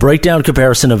 A breakdown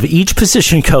comparison of each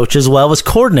position coach as well as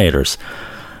coordinators.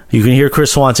 You can hear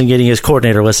Chris Swanson getting his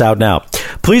coordinator list out now.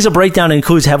 Please, a breakdown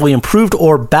includes heavily improved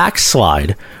or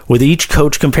backslide with each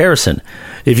coach comparison.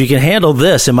 If you can handle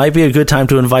this, it might be a good time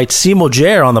to invite Simo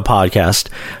Jair on the podcast,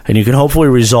 and you can hopefully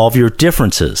resolve your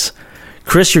differences.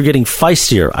 Chris, you're getting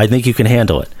feistier. I think you can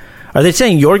handle it. Are they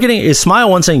saying is Smile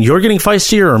One saying you're getting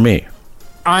feistier or me?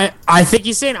 I think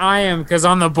he's saying I am, because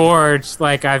on the board,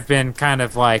 like, I've been kind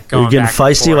of like going. Are you getting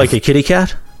feisty like a kitty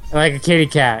cat? Like a kitty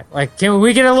cat. Like, can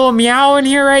we get a little meow in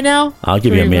here right now? I'll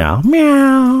give you a meow.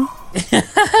 Meow.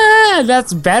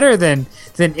 That's better than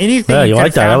anything. Yeah, you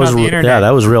like that?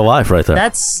 That was real life right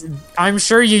there. I'm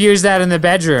sure you use that in the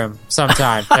bedroom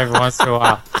sometime, every once in a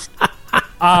while.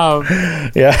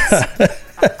 Yeah.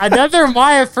 Another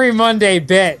Maya Free Monday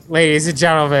bit, ladies and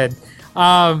gentlemen.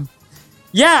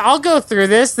 Yeah, I'll go through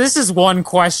this. This is one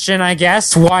question, I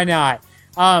guess. Why not?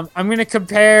 I'm going to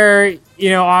compare,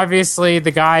 obviously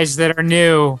the guys that are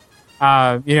new.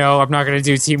 I'm not going to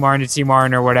do T. Martin to T.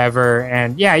 Martin or whatever.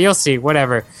 And yeah, you'll see,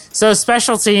 whatever. So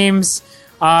special teams,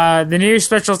 the new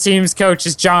special teams coach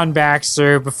is John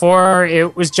Baxter. Before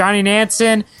it was Johnny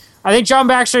Nansen. I think John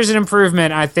Baxter is an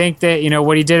improvement. I think that,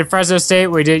 what he did at Fresno State,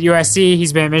 what he did at USC,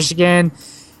 he's been at Michigan.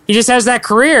 He just has that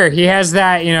career. He has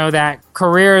that, that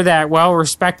career, that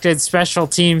well-respected special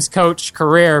teams coach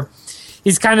career.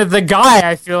 He's kind of the guy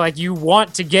I feel like you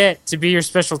want to get to be your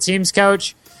special teams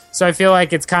coach. So I feel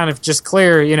like it's kind of just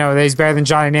clear, that he's better than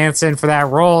Johnny Nansen for that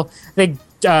role. I think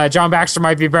John Baxter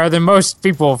might be better than most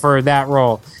people for that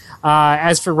role.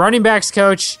 As for running backs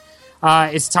coach,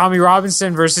 it's Tommy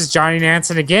Robinson versus Johnny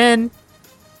Nansen again,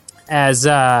 as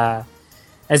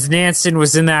Nansen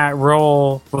was in that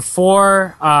role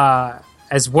before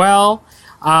as well.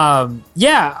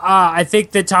 I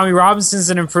think that Tommy Robinson's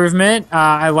an improvement.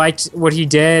 I liked what he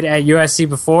did at USC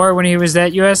before when he was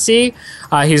at USC.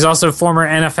 He was also a former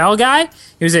NFL guy.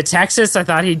 He was at Texas. I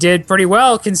thought he did pretty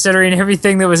well considering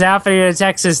everything that was happening at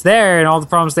Texas there and all the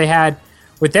problems they had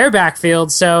with their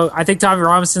backfield. So I think Tommy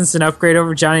Robinson's an upgrade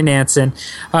over Johnny Nansen.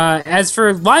 As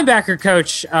for linebacker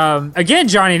coach, again,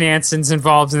 Johnny Nansen's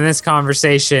involved in this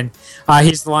conversation.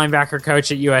 He's the linebacker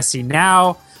coach at USC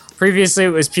now. Previously, it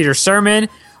was Peter Sirmon.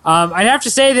 I'd have to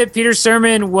say that Peter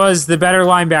Sirmon was the better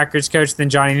linebackers coach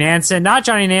than Johnny Nansen. Not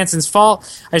Johnny Nansen's fault.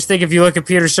 I just think if you look at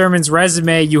Peter Sirmon's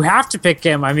resume, you have to pick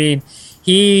him. I mean,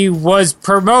 he was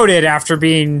promoted after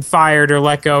being fired or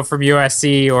let go from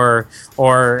USC or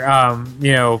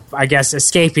I guess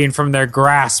escaping from their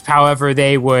grasp, however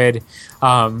they would,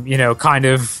 kind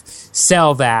of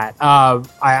sell that.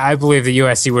 I believe the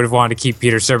USC would have wanted to keep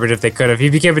Peter Sirmon if they could have. He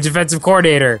became a defensive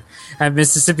coordinator at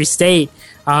Mississippi State.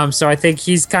 So I think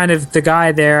he's kind of the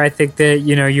guy there. I think that,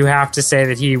 you have to say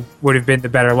that he would have been the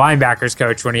better linebackers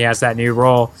coach when he has that new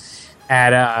role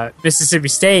at Mississippi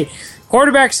State.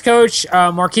 Quarterbacks coach,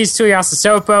 Marquise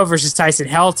Tuiasosopo versus Tyson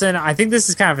Helton. I think this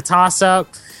is kind of a toss-up.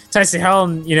 Tyson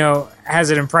Helton, has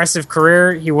an impressive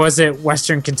career. He was at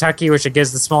Western Kentucky, which I guess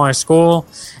is the smaller school,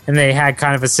 and they had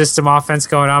kind of a system offense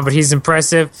going on, but he's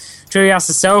impressive.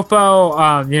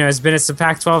 Tuiasosopo, has been at some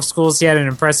Pac-12 schools. He had an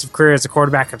impressive career as a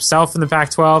quarterback himself in the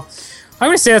Pac-12. I'm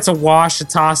going to say that's a wash, a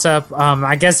toss-up.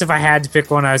 I guess if I had to pick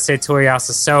one, I would say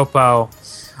Tuiasosopo.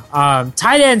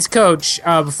 Tight ends coach,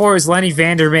 before it was Lenny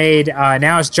Vandermeide,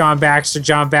 now it's John Baxter.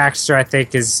 John Baxter, I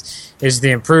think, is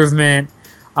the improvement.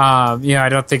 I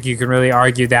don't think you can really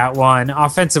argue that one.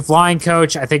 Offensive line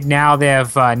coach, I think now they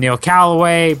have Neil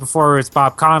Callaway. Before it was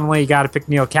Bob Connolly. You got to pick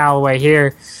Neil Callaway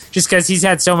here just because he's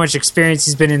had so much experience.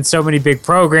 He's been in so many big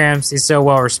programs. He's so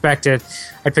well respected.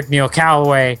 I picked Neil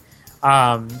Callaway.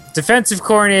 Defensive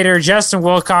coordinator Justin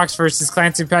Wilcox versus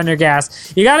Clancy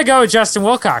Pendergast. You got to go with Justin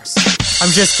Wilcox. I'm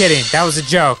just kidding. That was a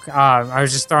joke. I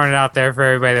was just throwing it out there for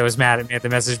everybody that was mad at me at the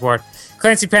message board.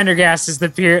 Clancy Pendergast is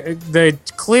the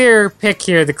clear pick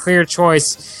here, the clear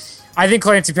choice. I think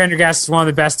Clancy Pendergast is one of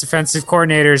the best defensive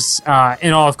coordinators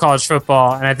in all of college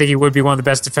football, and I think he would be one of the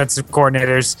best defensive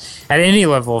coordinators at any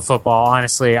level of football.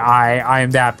 Honestly, I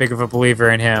am that big of a believer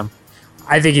in him.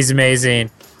 I think he's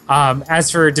amazing. As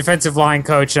for defensive line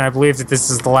coach, and I believe that this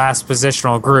is the last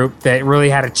positional group that really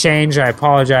had a change. I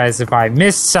apologize if I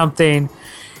missed something.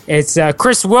 It's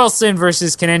Chris Wilson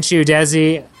versus Kenenchi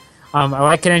Udeze. I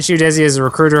like Kenenchi Udeze as a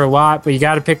recruiter a lot, but you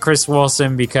got to pick Chris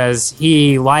Wilson because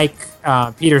he, like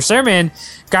Peter Sirmon,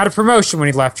 got a promotion when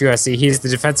he left USC. He's the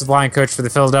defensive line coach for the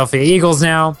Philadelphia Eagles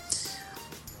now.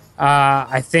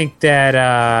 I think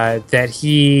that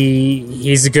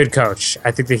he's a good coach.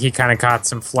 I think that he kind of caught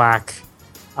some flack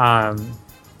at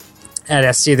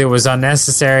SC that was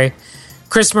unnecessary.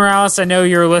 Chris Morales, I know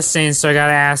you're listening, so I got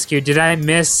to ask you, did I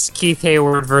miss Keith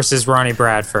Hayward versus Ronnie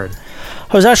Bradford?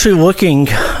 I was actually looking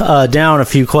down a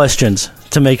few questions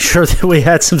to make sure that we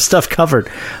had some stuff covered,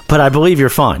 but I believe you're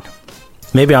fine.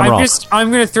 Maybe I'm wrong.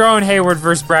 I'm going to throw in Hayward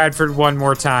versus Bradford one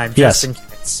more time. Yes.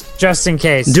 Just in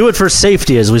case. Do it for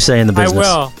safety, as we say in the business.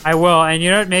 I will. And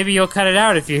you know what? Maybe you'll cut it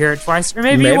out if you hear it twice, or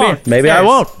maybe you won't. Maybe I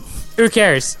won't. Who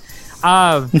cares?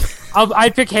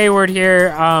 I'd pick Hayward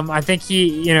here. I think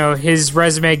his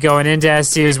resume going into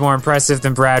SC is more impressive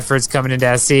than Bradford's coming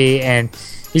into SC, and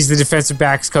he's the defensive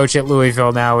backs coach at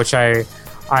Louisville now, which I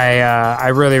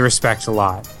really respect a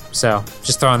lot. So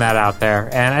just throwing that out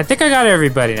there. And I think I got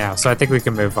everybody now, so I think we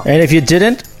can move on. And if you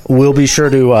didn't, we'll be sure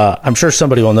to, I'm sure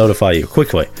somebody will notify you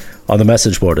quickly on the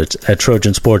message board at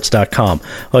trojansports.com.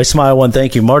 I smile one,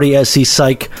 thank you. Marty SC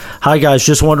Psych. Hi, guys.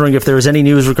 Just wondering if there is any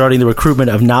news regarding the recruitment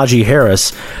of Najee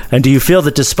Harris. And do you feel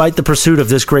that despite the pursuit of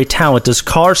this great talent, does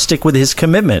Carr stick with his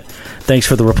commitment? Thanks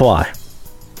for the reply.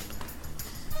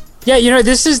 Yeah,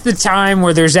 this is the time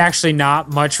where there's actually not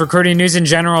much recruiting news in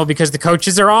general because the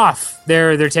coaches are off.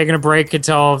 They're taking a break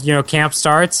until, camp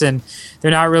starts, and they're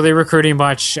not really recruiting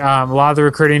much. A lot of the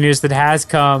recruiting news that has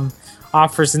come,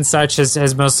 offers and such,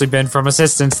 has mostly been from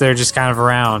assistants that are just kind of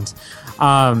around.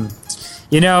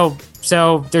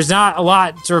 So there's not a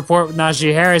lot to report with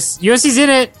Najee Harris. USC's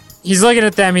in it. He's looking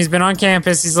at them. He's been on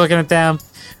campus. He's looking at them.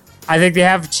 I think they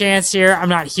have a chance here. I'm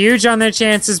not huge on their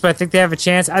chances, but I think they have a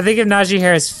chance. I think if Najee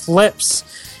Harris flips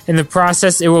in the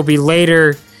process, it will be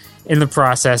later in the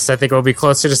process. I think it will be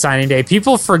closer to signing day.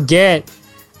 People forget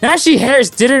Najee Harris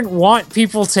didn't want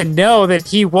people to know that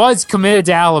he was committed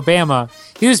to Alabama.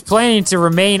 He was planning to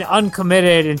remain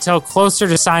uncommitted until closer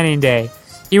to signing day.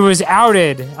 He was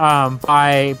outed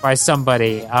by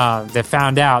somebody that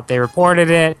found out. They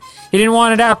reported it. He didn't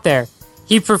want it out there.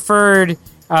 He preferred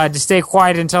to stay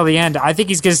quiet until the end. I think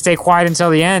he's going to stay quiet until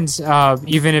the end,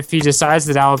 even if he decides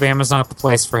that Alabama's not the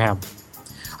place for him.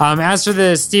 As for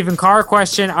the Stephen Carr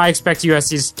question, I expect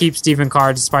USC to keep Stephen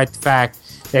Carr despite the fact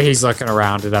that he's looking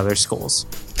around at other schools.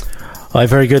 All right,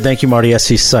 very good. Thank you, Marty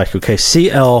SC Psych. Okay,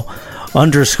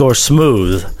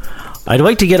 CL_smooth. I'd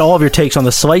like to get all of your takes on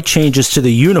the slight changes to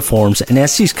the uniforms and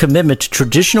SC's commitment to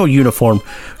traditional uniform,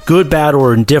 good, bad,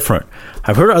 or indifferent.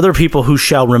 I've heard other people who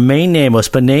shall remain nameless,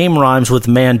 but name rhymes with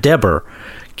Mandeber,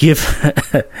 give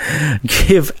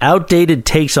outdated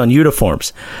takes on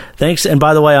uniforms. Thanks, and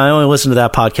by the way, I only listen to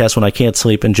that podcast when I can't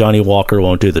sleep and Johnny Walker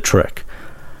won't do the trick.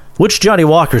 Which Johnny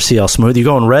Walker, CL Smooth? You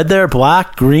going red there?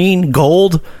 Black, green,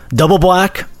 gold, double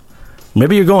black?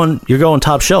 Maybe you're going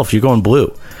top shelf. You're going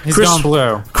blue. He's going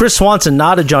blue. Chris Swanson,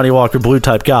 not a Johnny Walker blue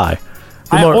type guy.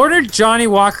 I ordered Johnny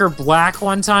Walker black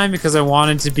one time because I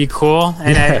wanted to be cool,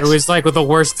 and it was like the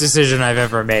worst decision I've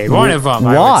ever made. One of them,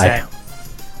 Why?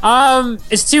 I would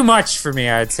say. It's too much for me,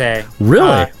 I'd say.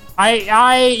 Really?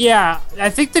 I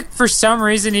think that for some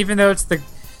reason, even though it's the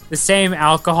same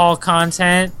alcohol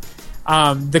content,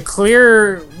 the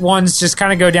clear ones just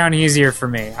kind of go down easier for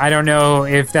me. I don't know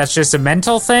if that's just a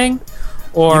mental thing.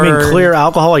 Or, you mean clear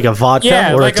alcohol like a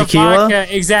vodka or like a tequila?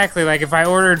 Vodka, exactly. Like if I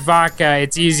ordered vodka,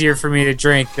 it's easier for me to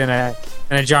drink than a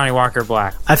Johnny Walker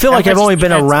Black. I feel like I've only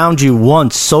been around you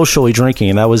once socially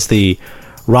drinking, and that was the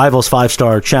Rivals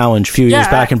 5-Star Challenge a few years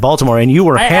back in Baltimore, and you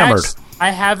were hammered.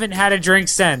 I haven't had a drink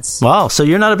since. Wow, so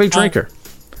you're not a big drinker.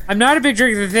 I'm not a big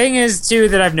drinker. The thing is, too,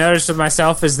 that I've noticed with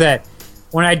myself is that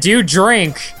when I do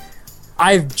drink,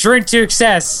 I drink to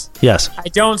excess. Yes. I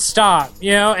don't stop,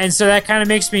 and so that kind of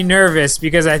makes me nervous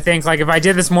because I think, if I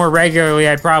did this more regularly,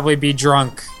 I'd probably be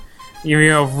drunk,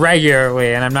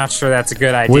 regularly, and I'm not sure that's a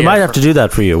good idea. We might have to do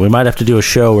that for you. We might have to do a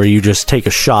show where you just take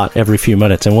a shot every few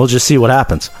minutes, and we'll just see what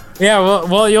happens. Yeah,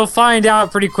 well, you'll find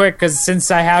out pretty quick because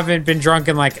since I haven't been drunk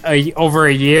in, over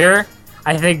a year,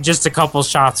 I think just a couple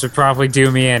shots would probably do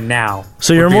me in now.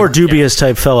 So you're a more dubious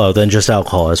type fellow than just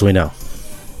alcohol, as we know.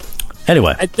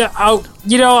 Anyway, I don't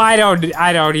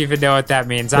even know what that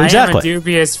means. Exactly. I am a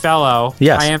dubious fellow.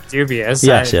 Yes, I am dubious.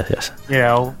 Yes.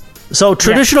 So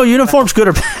traditional uniforms, good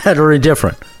or bad or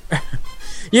indifferent?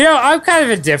 I'm kind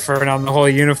of indifferent on the whole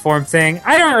uniform thing.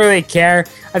 I don't really care.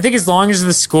 I think as long as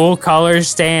the school colors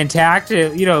stay intact,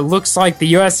 it looks like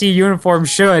the USC uniform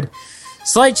should.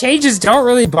 Slight changes don't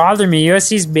really bother me.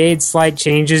 USC's made slight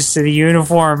changes to the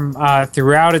uniform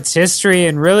throughout its history,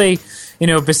 and really,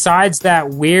 besides that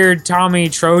weird Tommy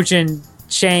Trojan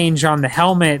change on the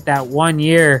helmet that 1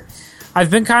 year, I've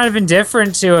been kind of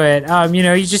indifferent to it.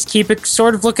 You just keep it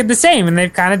sort of looking the same, and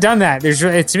they've kind of done that.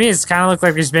 To me, it's kind of looked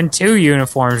like there's been two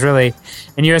uniforms really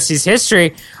in USC's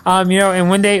history. And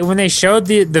when they showed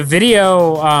the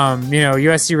video,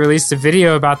 USC released a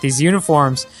video about these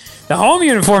uniforms. The home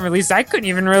uniform, at least, I couldn't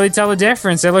even really tell the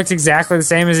difference. It looked exactly the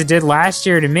same as it did last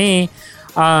year to me.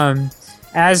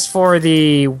 As for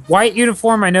the white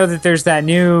uniform, I know that there's that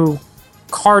new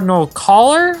Cardinal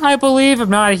collar, I believe. I'm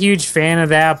not a huge fan of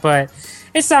that, but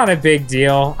it's not a big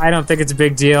deal. I don't think it's a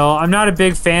big deal. I'm not a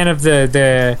big fan of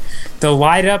the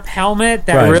light up helmet,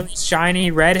 that really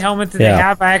shiny red helmet that they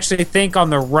have. I actually think on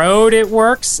the road it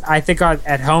works. I think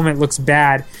at home it looks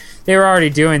bad. They were already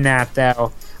doing that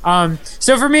though.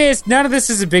 So for me, none of this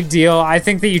is a big deal. I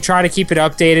think that you try to keep it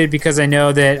updated because I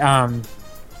know that,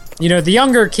 the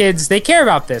younger kids, they care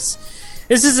about this.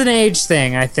 This is an age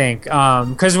thing, I think.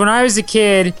 Because when I was a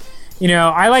kid,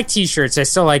 I like T-shirts. I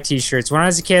still like T-shirts. When I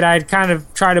was a kid, I'd kind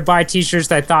of try to buy T-shirts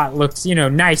that I thought looked,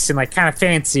 nice and like kind of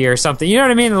fancy or something. You know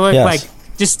what I mean? They look like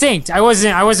distinct. I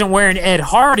wasn't wearing Ed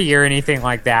Hardy or anything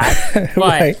like that.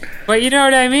 But but you know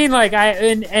what I mean? Like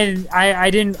I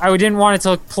didn't want it to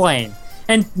look plain.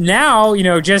 And now,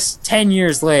 just 10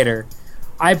 years later,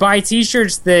 I buy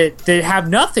T-shirts that have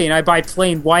nothing. I buy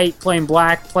plain white, plain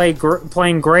black,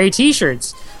 plain gray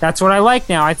T-shirts. That's what I like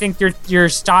now. I think your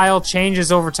style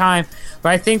changes over time. But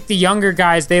I think the younger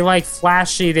guys, they like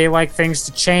flashy. They like things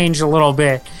to change a little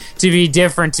bit, to be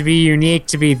different, to be unique,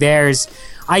 to be theirs.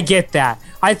 I get that.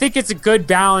 I think it's a good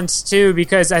balance, too,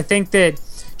 because I think that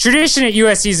tradition at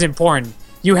USC is important.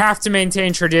 You have to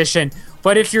maintain tradition.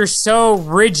 But if you're so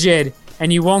rigid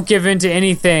and you won't give in to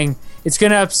anything, it's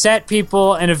going to upset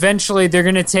people, and eventually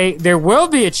there will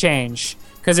be a change,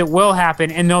 because it will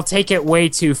happen, and they'll take it way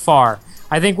too far.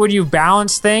 I think when you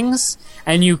balance things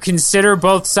and you consider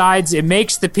both sides, it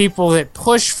makes the people that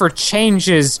push for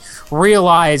changes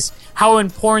realize how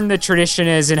important the tradition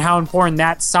is and how important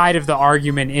that side of the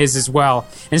argument is as well,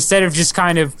 instead of just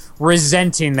kind of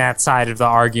resenting that side of the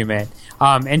argument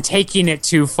and taking it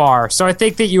too far. So I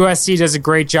think that USC does a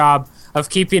great job of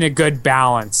keeping a good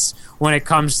balance when it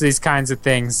comes to these kinds of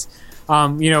things.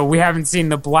 We haven't seen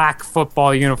the black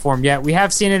football uniform yet. We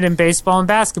have seen it in baseball and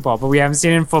basketball, but we haven't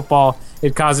seen it in football.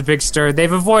 It caused a big stir.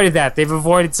 They've avoided that. They've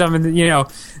avoided some of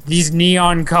the, these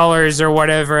neon colors or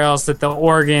whatever else that the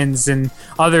Oregons and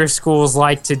other schools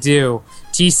like to do.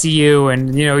 TCU,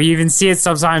 and you even see it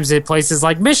sometimes at places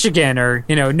like Michigan or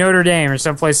Notre Dame or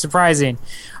someplace surprising.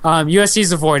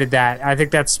 USC's avoided that. I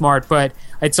think that's smart, but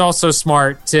it's also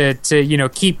smart to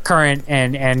keep current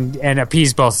and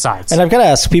appease both sides. And I've got to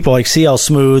ask people like CL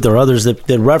Smooth or others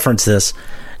that reference this,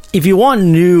 if you want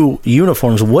new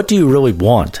uniforms, what do you really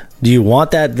want? Do you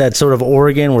want that sort of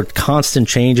Oregon where constant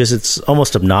changes? It's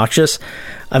almost obnoxious.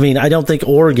 I mean, I don't think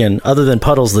Oregon, other than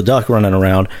Puddles the Duck running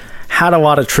around, had a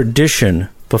lot of tradition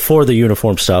before the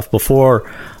uniform stuff, before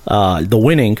the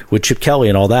winning with Chip Kelly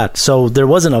and all that. So there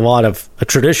wasn't a lot of a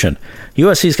tradition.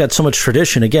 USC's got so much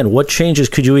tradition. Again, what changes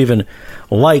could you even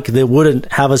like that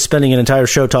wouldn't have us spending an entire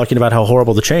show talking about how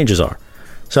horrible the changes are?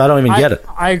 So I don't even get it.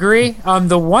 I agree.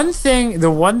 The one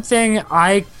thing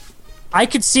I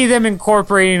could see them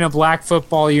incorporating a black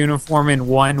football uniform in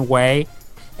one way,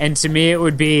 and to me it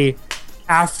would be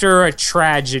after a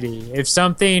tragedy. If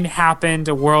something happened,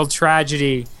 a world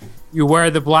tragedy, you wear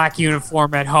the black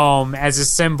uniform at home as a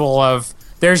symbol of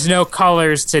there's no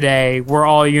colors today. We're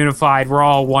all unified. We're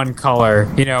all one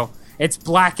color. It's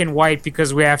black and white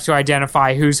because we have to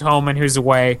identify who's home and who's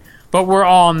away, but we're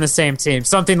all on the same team.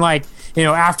 Something like,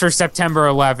 after September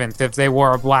 11th, if they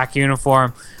wore a black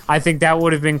uniform, I think that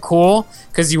would have been cool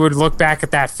because you would look back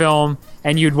at that film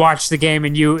and you'd watch the game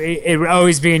and it would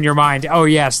always be in your mind, oh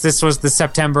yes, this was the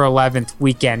September 11th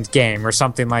weekend game or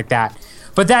something like that.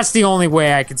 But that's the only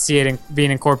way I could see it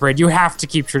being incorporated. You have to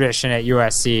keep tradition at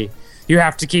USC. You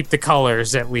have to keep the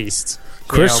colors at least.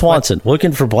 Chris Swanson,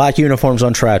 looking for black uniforms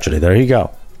on tragedy. There you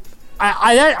go.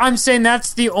 I'm saying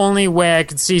that's the only way I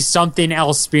could see something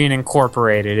else being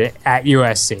incorporated at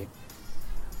USC.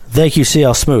 Thank you,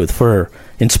 CL Smooth, for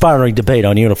inspiring debate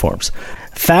on uniforms.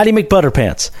 Fatty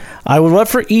McButterpants, I would love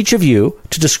for each of you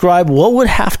to describe what would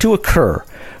have to occur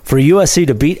for USC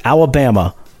to beat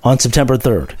Alabama on September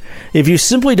 3rd. If you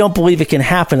simply don't believe it can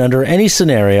happen under any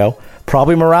scenario,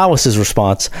 probably Morales'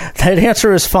 response, that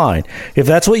answer is fine, if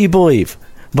that's what you believe.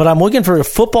 But I'm looking for a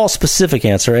football-specific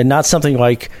answer and not something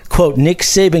like, quote, Nick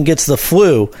Saban gets the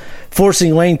flu,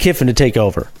 forcing Lane Kiffin to take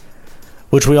over,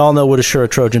 which we all know would assure a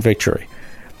Trojan victory.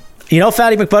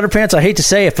 Fatty McButterpants, I hate to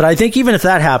say it, but I think even if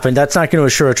that happened, that's not going to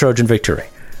assure a Trojan victory.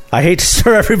 I hate to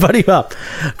stir everybody up.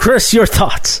 Chris, your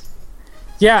thoughts?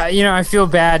 Yeah, I feel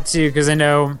bad, too, because I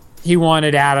know he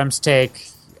wanted Adam's take,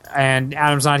 and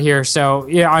Adam's not here. So,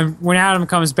 when Adam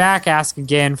comes back, ask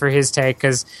again for his take,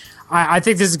 because I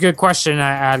think this is a good question.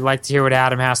 I'd like to hear what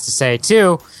Adam has to say,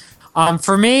 too.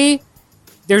 For me,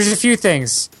 there's a few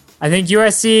things. I think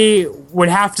USC would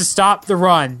have to stop the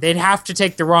run. They'd have to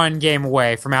take the run game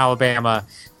away from Alabama.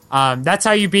 That's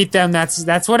how you beat them.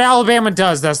 That's what Alabama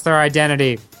does. That's their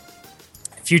identity.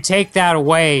 If you take that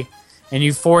away and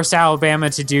you force Alabama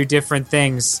to do different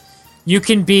things, you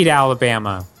can beat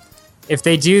Alabama. If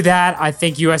they do that, I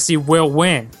think USC will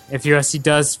win. If USC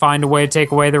does find a way to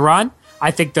take away the run,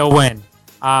 I think they'll win.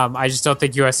 I just don't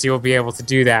think USC will be able to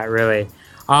do that, really.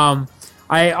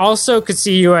 I also could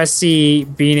see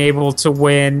USC being able to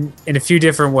win in a few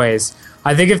different ways.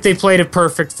 I think if they played a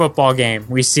perfect football game,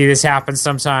 we see this happen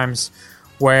sometimes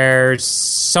where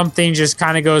something just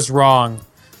kind of goes wrong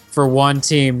for one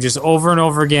team just over and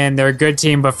over again. They're a good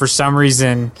team, but for some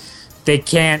reason they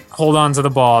can't hold on to the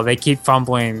ball. They keep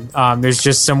fumbling. There's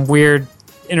just some weird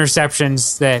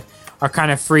interceptions that are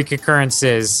kind of freak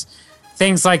occurrences.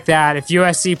 Things like that. If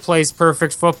USC plays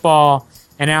perfect football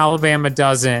and Alabama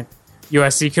doesn't,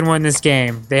 USC can win this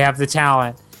game. They have the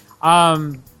talent.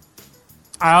 I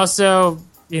also,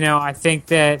 I think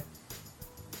that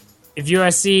if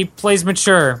USC plays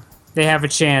mature, they have a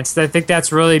chance. I think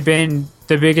that's really been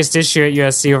the biggest issue at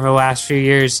USC over the last few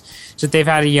years, is that they've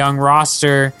had a young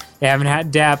roster. They haven't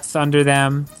had depth under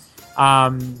them.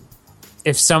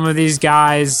 If some of these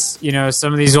guys,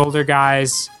 some of these older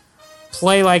guys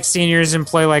play like seniors and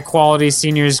play like quality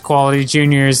seniors, quality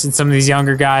juniors, and some of these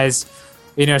younger guys,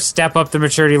 step up the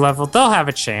maturity level, they'll have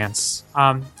a chance.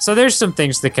 So there's some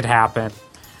things that could happen.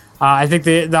 I think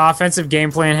the offensive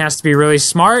game plan has to be really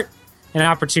smart and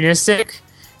opportunistic,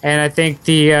 and I think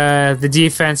the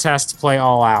defense has to play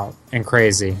all out and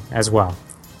crazy as well.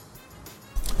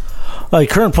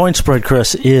 Current point spread,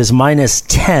 Chris, is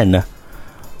 -10.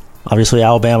 Obviously,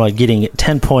 Alabama getting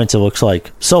 10 points, it looks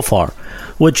like, so far,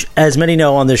 which, as many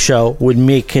know on this show, would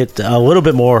make it a little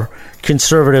bit more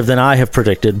conservative than I have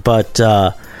predicted. But,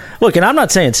 look, and I'm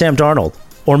not saying Sam Darnold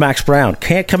or Max Brown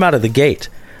can't come out of the gate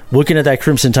looking at that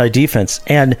Crimson Tide defense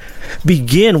and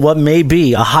begin what may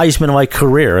be a Heisman-like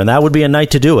career, and that would be a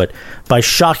night to do it, by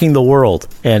shocking the world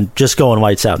and just going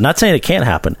lights out. Not saying it can't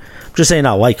happen. I'm just saying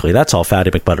not likely. That's all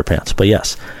Fatty McButterpants. But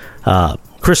yes,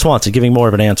 Chris Swanson giving more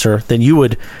of an answer than you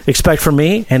would expect from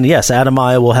me. And yes, Adam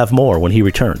Maya will have more when he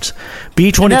returns.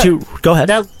 B22, go ahead.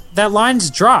 That line's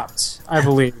dropped, I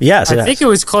believe. Yes, I think it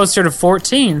was closer to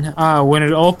 14 when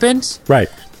it opened. Right.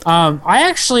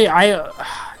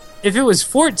 If it was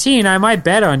 14, I might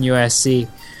bet on USC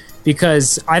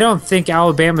because I don't think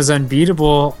Alabama's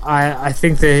unbeatable. I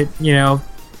think that,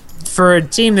 for a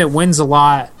team that wins a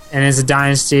lot and is a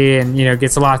dynasty and,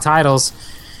 gets a lot of titles,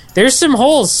 there's some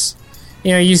holes.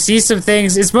 You see some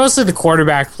things. It's mostly the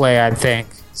quarterback play, I think.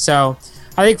 So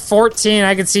I think 14,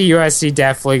 I could see USC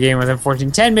definitely getting within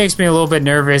 14. 10 makes me a little bit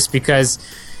nervous because,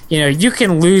 you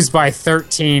can lose by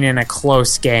 13 in a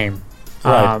close game.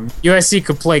 Right. USC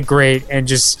could play great and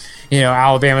just,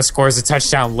 Alabama scores a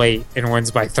touchdown late and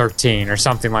wins by 13 or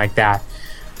something like that.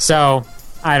 So,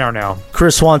 I don't know.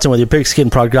 Chris Swanson with your pigskin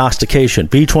prognostication.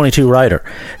 B22 Ryder.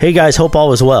 Hey guys, hope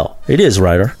all is well. It is,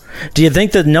 Ryder. Do you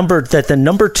think that the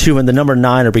number 2 and the number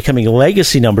 9 are becoming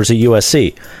legacy numbers at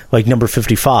USC, like number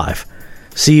 55?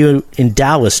 See you in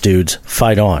Dallas, dudes.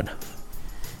 Fight on.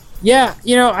 Yeah,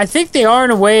 I think they are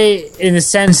in a way, in the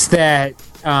sense that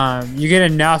you get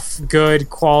enough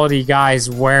good quality guys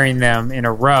wearing them in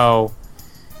a row.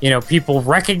 People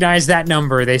recognize that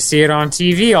number. They see it on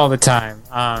TV all the time.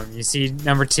 You see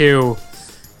number 2,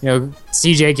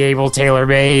 CJ Gable, Taylor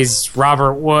Mays,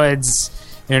 Robert Woods,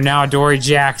 now Dory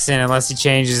Jackson, unless he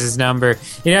changes his number.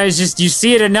 It's just, you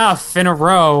see it enough in a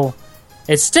row,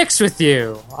 it sticks with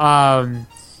you.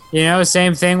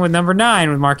 Same thing with number 9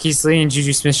 with Marquise Lee and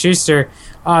Juju Smith-Schuster.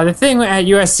 The thing at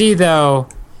USC, though,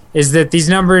 is that these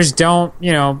numbers don't,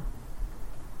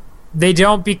 they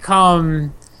don't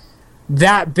become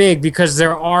that big because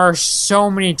there are so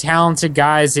many talented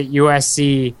guys at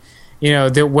USC,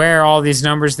 that wear all these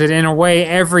numbers, that in a way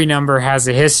every number has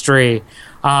a history.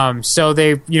 So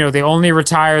they only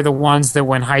retire the ones that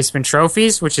win Heisman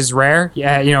trophies, which is rare.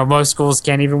 Yeah, most schools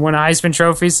can't even win a Heisman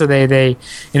trophy, so they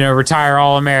retire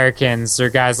All-Americans or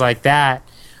guys like that.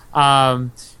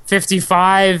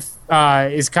 55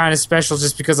 is kind of special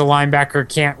just because a linebacker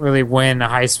can't really win a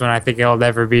Heisman. I think it'll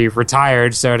never be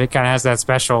retired, so it kind of has that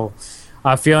special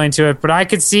feeling to it. But I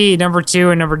could see number 2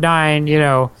 and number 9,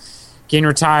 getting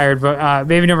retired, but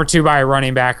maybe number 2 by a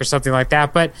running back or something like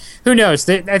that. But who knows?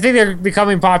 I think they're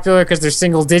becoming popular because they're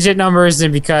single-digit numbers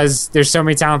and because there's so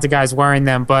many talented guys wearing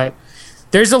them. But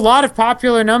there's a lot of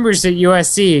popular numbers at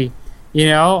USC.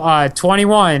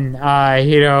 21,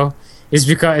 is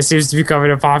because it seems to be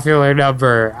becoming a popular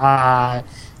number.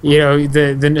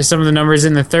 Some of the numbers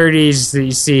in the 30s that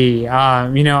you see.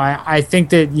 I think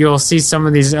that you'll see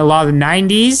a lot of the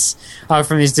 90s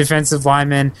from these defensive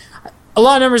linemen. A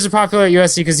lot of numbers are popular at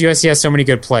USC because USC has so many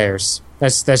good players.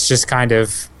 That's just kind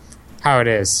of how it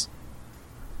is.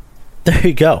 There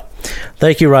you go.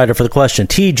 Thank you, Ryder, for the question.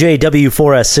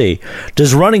 TJW4SC.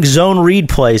 Does running zone read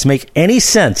plays make any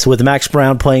sense with Max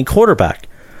Brown playing quarterback?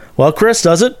 Well, Chris,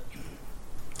 does it?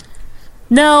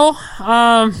 No,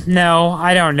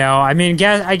 I don't know. I mean,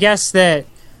 I guess that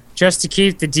just to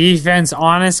keep the defense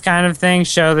honest kind of thing,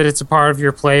 show that it's a part of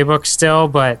your playbook still,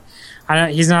 but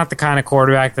he's not the kind of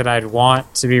quarterback that I'd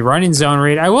want to be running zone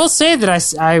read. I will say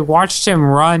that I watched him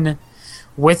run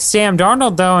with Sam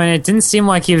Darnold, though, and it didn't seem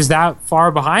like he was that far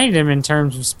behind him in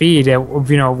terms of speed at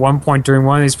one point during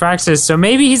one of these practices. So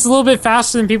maybe he's a little bit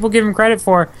faster than people give him credit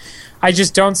for. I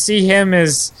just don't see him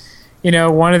as,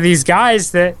 one of these guys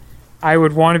that I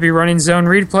would want to be running zone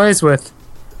read plays with.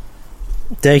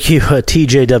 Thank you,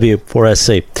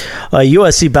 TJW4SC.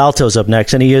 USC Balto's up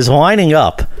next, and he is lining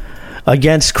up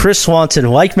against Chris Swanson,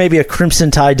 like maybe a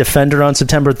Crimson Tide defender on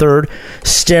September 3rd,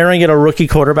 staring at a rookie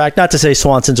quarterback. Not to say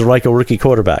Swanson's like a rookie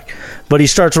quarterback, but he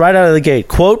starts right out of the gate.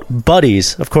 Quote,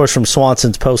 buddies, of course, from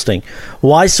Swanson's posting.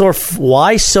 Why so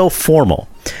formal?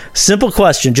 Simple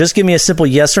question. Just give me a simple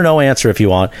yes or no answer if you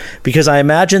want, because I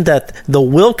imagine that the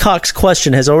Wilcox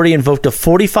question has already invoked a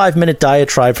 45-minute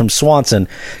diatribe from Swanson,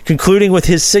 concluding with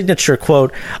his signature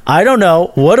quote, I don't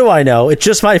know. What do I know? It's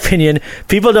just my opinion.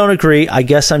 People don't agree. I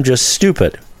guess I'm just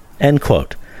stupid. End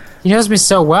quote. He knows me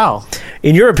so well.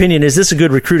 In your opinion, is this a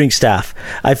good recruiting staff?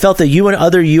 I felt that you and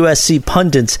other USC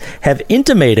pundits have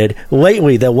intimated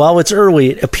lately that while it's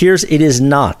early, it appears it is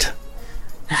not.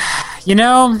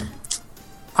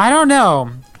 I don't know.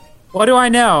 What do I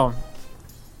know?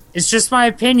 It's just my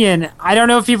opinion. I don't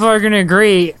know if people are going to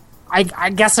agree.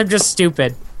 I guess I'm just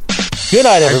stupid. Good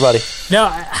night, everybody. No,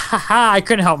 I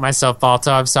couldn't help myself,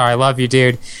 Balto. I'm sorry. I love you,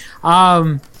 dude.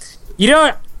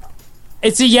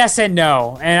 It's a yes and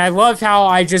no. And I love how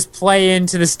I just play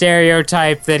into the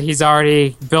stereotype that he's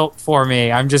already built for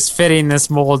me. I'm just fitting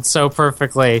this mold so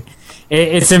perfectly.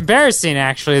 It's embarrassing,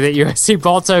 actually, that USC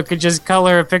Balto could just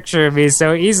color a picture of me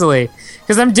so easily.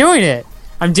 Because I'm doing it.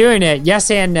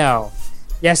 Yes and no.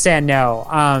 Yes and no.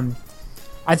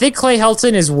 I think Clay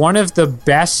Helton is one of the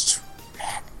best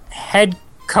head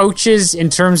coaches in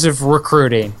terms of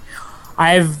recruiting.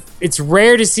 It's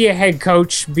rare to see a head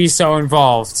coach be so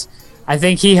involved. I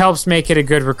think he helps make it a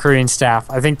good recruiting staff.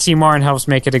 I think T. Martin helps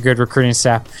make it a good recruiting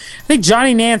staff. I think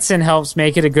Johnny Nansen helps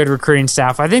make it a good recruiting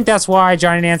staff. I think that's why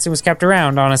Johnny Nansen was kept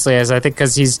around, honestly,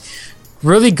 because he's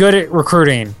really good at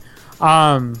recruiting.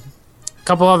 A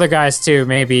couple other guys, too,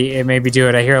 maybe do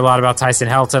it. I hear a lot about Tyson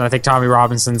Helton. I think Tommy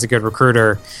Robinson's a good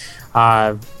recruiter.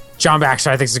 John Baxter,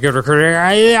 I think, is a good recruiter.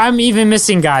 I'm even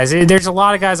missing guys. There's a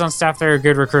lot of guys on staff that are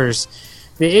good recruiters.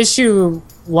 The issue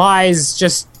lies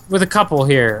just with a couple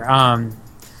here.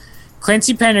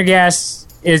 Clancy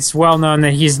Pendergast, it's well known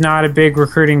that he's not a big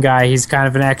recruiting guy. He's kind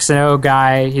of an X&O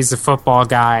guy. He's a football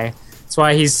guy. That's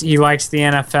why he likes the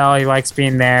NFL. He likes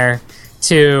being there,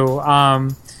 too.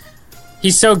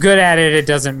 He's so good at it, it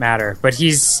doesn't matter. But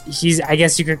he's I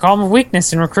guess you could call him a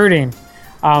weakness in recruiting.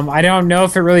 I don't know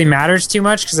if it really matters too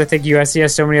much because I think USC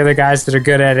has so many other guys that are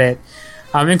good at it,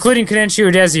 including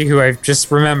Kadenshi Udezi, who I've just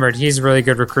remembered. He's a really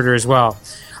good recruiter as well.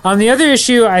 The other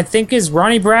issue, I think, is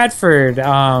Ronnie Bradford.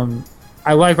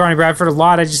 I like Ronnie Bradford a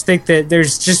lot. I just think that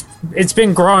it's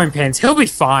been growing pains. He'll be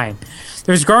fine.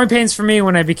 There's growing pains for me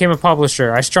when I became a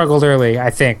publisher. I struggled early, I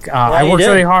think. I worked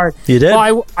really hard. You did?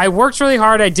 Well, I worked really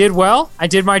hard. I did well. I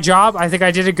did my job. I think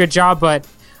I did a good job, but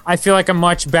I feel like I'm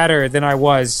much better than I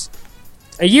was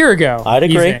a year ago. I'd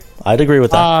agree. Even. I'd agree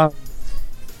with that.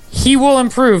 He will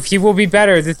improve. He will be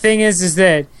better. The thing is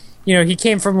that he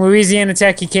came from Louisiana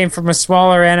Tech. He came from a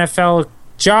smaller NFL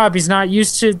job. He's not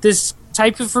used to this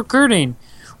type of recruiting.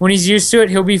 When he's used to it,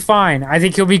 he'll be fine. I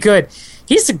think he'll be good.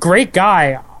 He's a great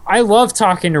guy. I love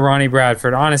talking to Ronnie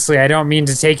Bradford. Honestly, I don't mean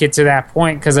to take it to that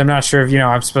point because I'm not sure if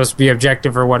I'm supposed to be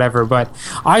objective or whatever, but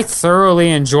I thoroughly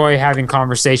enjoy having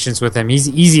conversations with him. He's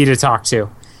easy to talk to.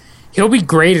 He'll be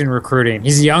great in recruiting.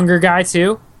 He's a younger guy,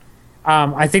 too.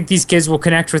 I think these kids will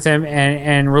connect with him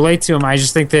and relate to him. I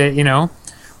just think that,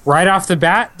 right off the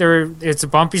bat, it's a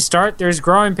bumpy start. There's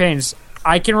growing pains.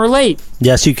 I can relate.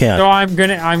 Yes, you can. So I'm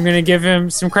gonna give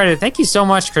him some credit. Thank you so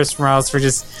much, Chris Morales, for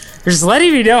just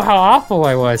letting me know how awful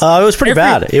I was. It was pretty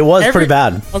bad. It was pretty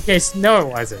bad. Okay, no, it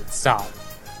wasn't. Stop.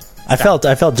 I felt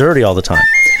dirty all the time.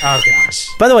 Oh gosh.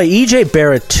 By the way, EJ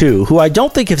Barrett too, who I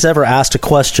don't think has ever asked a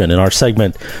question in our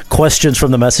segment, Questions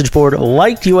from the Message Board,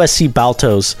 liked USC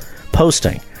Balto's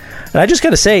posting. And I just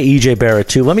got to say, EJ Barrett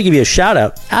too, let me give you a shout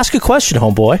out. Ask a question,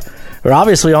 homeboy. We're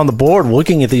obviously on the board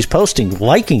looking at these postings,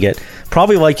 liking it.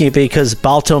 Probably liking it because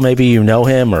Balto, maybe you know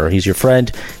him or he's your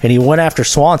friend, and he went after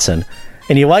Swanson,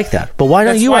 and you like that. But why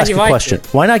don't you ask a question?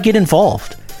 Why not get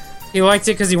involved? He liked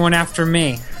it because he went after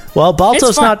me. Well,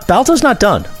 Balto's not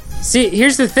done. See,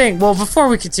 here's the thing. Well, before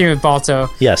we continue with Balto,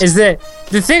 yes, is that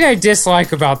the thing I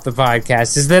dislike about the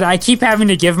podcast is that I keep having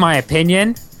to give my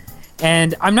opinion,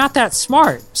 and I'm not that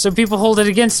smart, so people hold it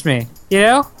against me.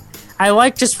 I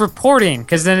like just reporting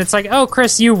because then it's like, oh,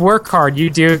 Chris, you work hard, you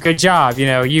do a good job.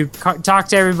 You talk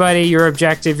to everybody, you're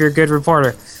objective, you're a good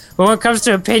reporter. But when it comes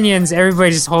to opinions, everybody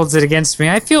just holds it against me.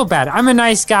 I feel bad. I'm a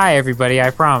nice guy, everybody.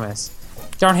 I promise.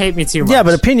 Don't hate me too much. Yeah,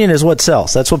 but opinion is what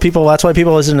sells. That's why people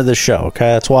listen to this show. Okay,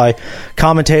 that's why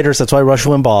commentators. That's why Rush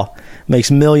Limbaugh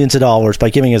makes millions of dollars by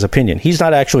giving his opinion. He's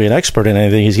not actually an expert in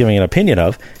anything he's giving an opinion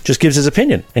of. Just gives his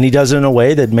opinion, and he does it in a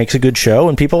way that makes a good show,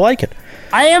 and people like it.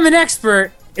 I am an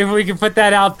expert, if we can put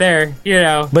that out there.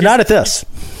 But not at this.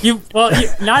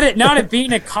 Not at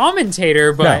being a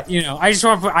commentator, but no. I just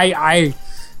want to.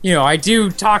 I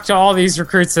do talk to all these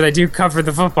recruits that I do cover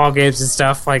the football games and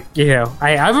stuff. I'm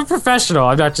a professional.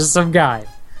 I'm not just some guy.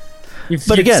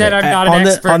 But again, said I'm not an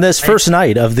expert, on this first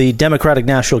night of the Democratic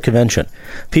National Convention,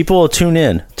 people will tune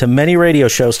in to many radio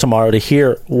shows tomorrow to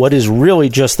hear what is really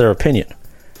just their opinion.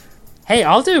 Hey,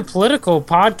 I'll do a political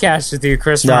podcast with you,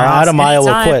 Chris. No, Adamaya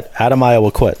will quit. Adamaya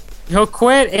will quit. He'll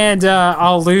quit, and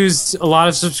I'll lose a lot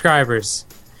of subscribers.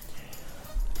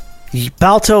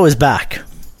 Balto is back.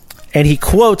 And he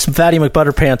quotes Fatty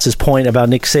McButterpants' point about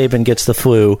Nick Saban gets the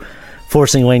flu,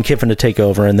 forcing Lane Kiffin to take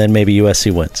over, and then maybe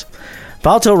USC wins.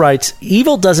 Balto writes,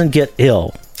 evil doesn't get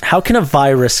ill. How can a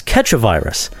virus catch a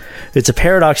virus? It's a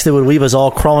paradox that would leave us all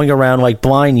crawling around like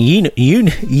blind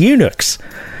eunuchs.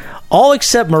 All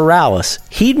except Morales.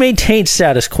 He'd maintain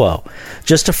status quo.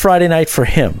 Just a Friday night for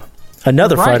him.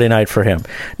 Another Friday night for him.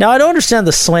 Now, I don't understand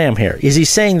the slam here. Is he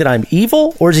saying that I'm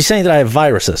evil, or is he saying that I have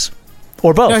viruses?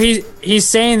 Or both. No, he's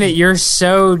saying that you're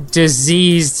so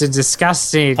diseased and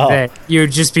disgusting that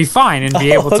you'd just be fine and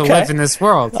be able to live in this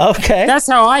world. Okay. That's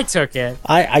how I took it.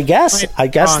 I guess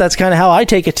that's kind of how I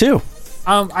take it too.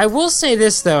 I will say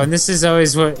this though, and this is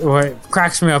always what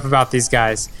cracks me up about these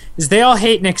guys, is they all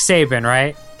hate Nick Saban,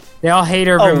 right? They all hate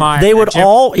Urban Meyer. They would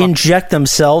all inject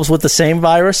themselves with the same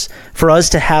virus for us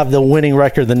to have the winning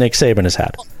record that Nick Saban has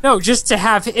had. No, just to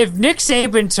have, if Nick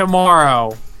Saban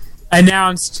tomorrow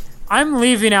announced, I'm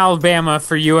leaving Alabama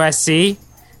for USC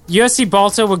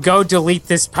Balto would go delete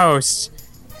this post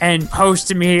and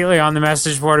post immediately on the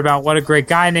message board about what a great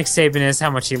guy Nick Saban is, how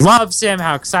much he loves him,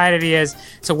 how excited he is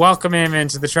to welcome him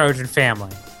into the Trojan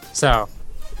family. So,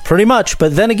 pretty much.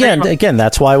 But then again,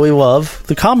 that's why we love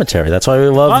the commentary. That's why we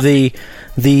love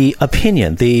the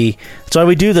opinion. That's why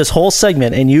we do this whole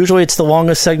segment, and usually it's the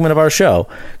longest segment of our show,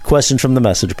 questions from the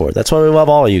message board. That's why we love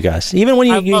all of you guys. Even when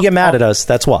you get mad at us,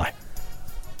 that's why.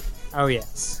 Oh,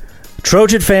 yes.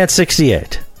 Trojan Fan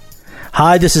 68.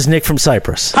 Hi, this is Nick from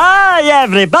Cyprus. Hi,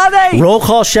 everybody! Roll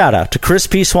call shout out to Chris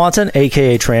P. Swanson,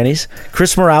 a.k.a. Trannies,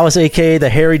 Chris Morales, a.k.a. the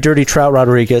Hairy Dirty Trout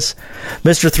Rodriguez,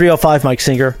 Mr. 305 Mike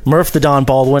Singer, Murph the Don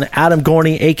Baldwin, Adam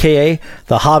Gorney, a.k.a.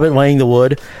 the Hobbit laying the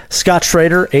wood, Scott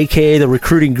Schrader, a.k.a. the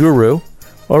Recruiting Guru,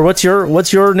 or what's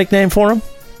your nickname for him?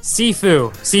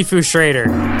 Sifu Schrader.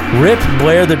 Rip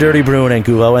Blair the Dirty Bruin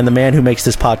Angulo, and the man who makes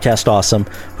this podcast awesome,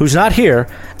 who's not here,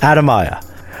 Adamaya.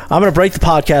 I'm going to break the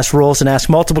podcast rules and ask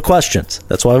multiple questions.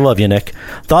 That's why I love you, Nick.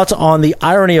 Thoughts on the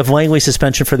irony of Langley's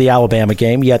suspension for the Alabama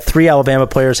game, yet 3 Alabama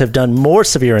players have done more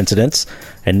severe incidents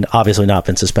and obviously not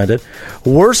been suspended.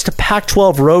 Worst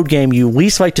Pac-12 road game you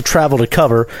least like to travel to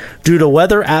cover due to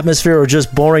weather, atmosphere, or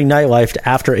just boring nightlife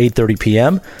after 8:30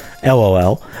 p.m.?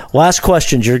 LOL. Last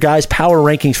question, your guys' power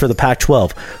rankings for the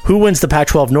Pac-12. Who wins the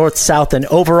Pac-12 North, South, and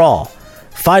overall?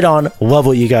 Fight on. Love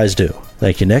what you guys do.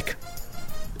 Thank you, Nick.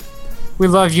 We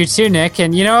love you too, Nick.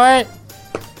 And you know what?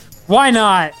 Why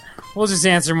not? We'll just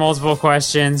answer multiple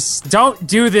questions. Don't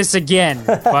do this again,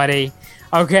 buddy.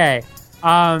 Okay.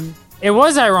 It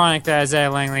was ironic that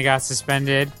Isaiah Langley got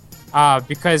suspended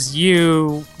because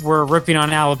you were ripping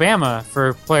on Alabama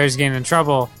for players getting in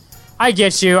trouble. I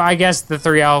get you. I guess the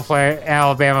 3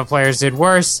 Alabama players did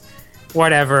worse.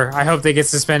 Whatever. I hope they get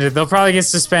suspended. They'll probably get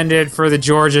suspended for the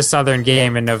Georgia Southern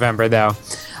game in November, though.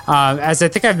 As I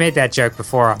think I've made that joke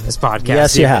before on this podcast.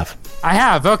 Yes, you have. I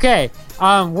have. Okay.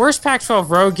 Worst Pac-12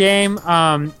 road game.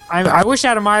 I wish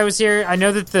Adamaya was here. I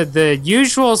know that the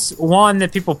usual one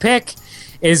that people pick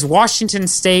is Washington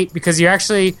State because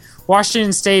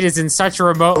Washington State is in such a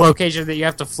remote location that you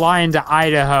have to fly into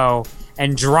Idaho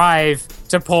and drive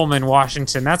to Pullman,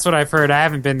 Washington. That's what I've heard. I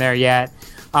haven't been there yet.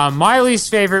 My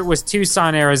least favorite was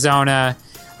Tucson, Arizona.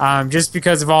 Just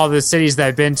because of all the cities that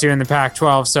I've been to in the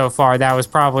Pac-12 so far, that was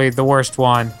probably the worst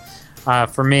one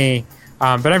for me.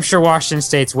 But I'm sure Washington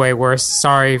State's way worse.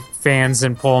 Sorry, fans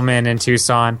in Pullman and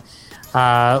Tucson.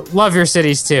 Love your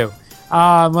cities, too.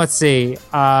 Let's see.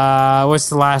 What's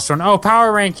the last one? Oh,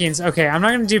 power rankings. Okay, I'm not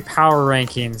going to do power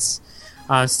rankings.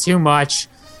 It's too much.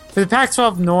 For the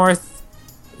Pac-12 North,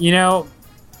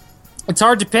 It's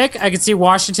hard to pick. I could see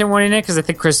Washington winning it because I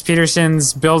think Chris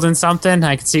Peterson's building something.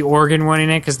 I could see Oregon winning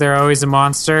it because they're always a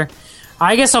monster.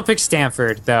 I guess I'll pick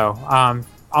Stanford, though.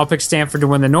 I'll pick Stanford to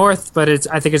win the North, but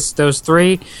I think it's those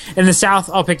three. In the South,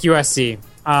 I'll pick USC.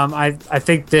 I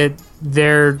think that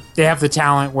they have the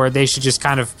talent where they should just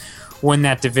kind of win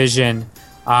that division,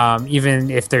 even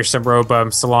if there's some road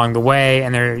bumps along the way,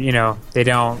 and they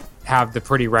don't have the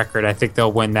pretty record. I think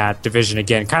they'll win that division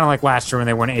again, kind of like last year when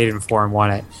they went 8-4 and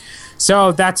won it.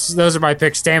 So those are my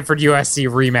picks. Stanford USC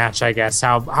rematch, I guess.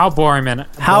 How boring and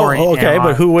boring. Okay,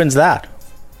 but who wins that?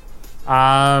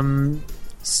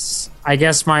 I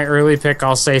guess my early pick,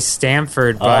 I'll say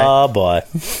Stanford. But, oh, boy.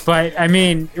 But, I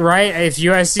mean, right, if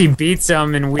USC beats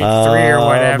them in week 3 or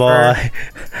whatever. Boy.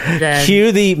 Then,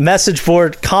 cue the message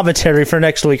board commentary for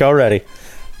next week already.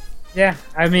 Yeah,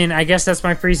 I mean, I guess that's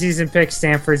my preseason pick.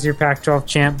 Stanford's your Pac-12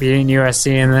 champ, beating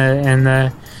USC in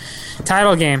the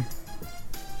title game.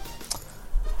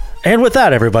 And with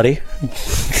that, everybody,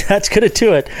 that's going to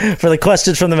do it for the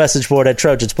questions from the message board at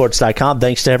Trojansports.com.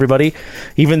 Thanks to everybody,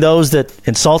 even those that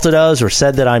insulted us or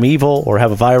said that I'm evil or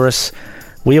have a virus.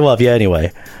 We love you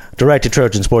anyway. Direct to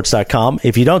Trojansports.com.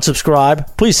 If you don't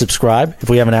subscribe, please subscribe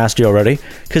if we haven't asked you already,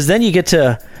 because then you get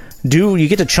to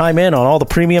chime in on all the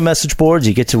premium message boards.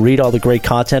 You get to read all the great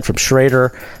content from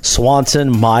Schrader,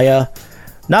 Swanson, Maya.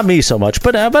 Not me so much,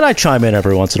 but I chime in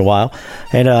every once in a while.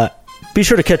 And be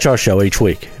sure to catch our show each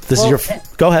week. If this is your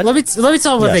go ahead. Let me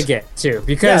tell them what they get too,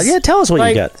 because tell us what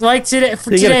you get. Like today,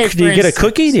 do you get a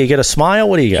cookie? Do you get a smile?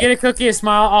 What do you get? You get a cookie, a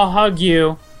smile. I'll hug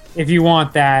you if you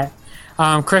want that.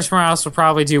 Chris Morales will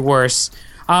probably do worse.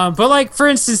 But like for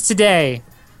instance, today,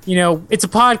 it's a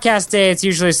podcast day. It's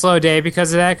usually a slow day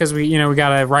because of that, because we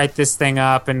got to write this thing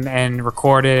up and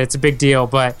record it. It's a big deal,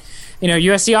 but.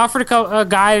 USC offered a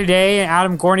guy today.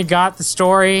 Adam Gorney got the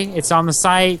story. It's on the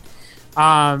site.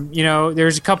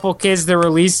 There's a couple kids that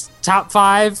released top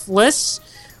 5 lists.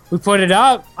 We put it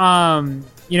up.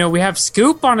 We have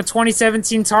Scoop on a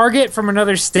 2017 target from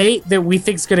another state that we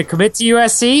think is going to commit to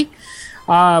USC.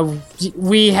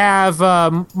 We have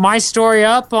my story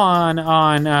up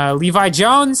on Levi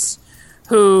Jones,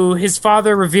 who his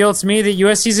father revealed to me that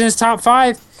USC's in his top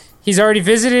 5. He's already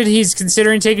visited. He's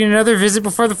considering taking another visit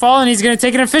before the fall, and he's going to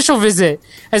take an official visit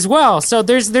as well. So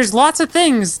there's lots of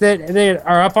things that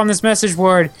are up on this message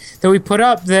board that we put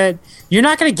up that you're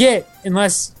not going to get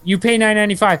unless you pay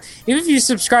 $9.95. Even if you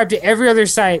subscribe to every other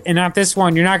site and not this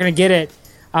one, you're not going to get it.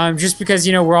 Just because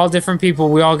we're all different people,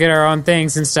 we all get our own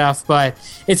things and stuff. But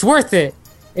it's worth it.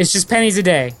 It's just pennies a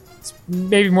day. It's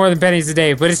maybe more than pennies a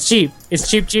day, but it's cheap. It's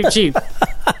cheap.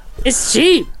 It's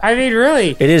cheap. I mean,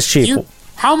 really, it is cheap.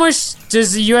 How much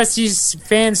does the USC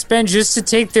fan spend just to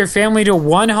take their family to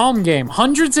one home game?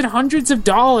 Hundreds and hundreds of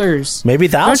dollars. Maybe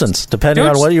thousands, depending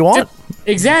on what you want.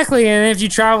 Exactly. And if you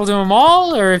travel to them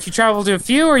all, or if you travel to a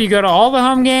few, or you go to all the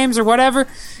home games or whatever,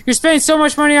 you're spending so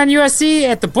much money on USC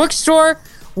at the bookstore.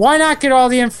 Why not get all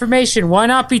the information? Why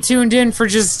not be tuned in for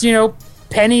just,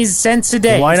 pennies, cents a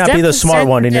day? Why not be the smart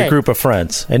one in your group of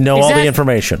friends and know all the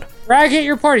information? Brag at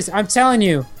your parties. I'm telling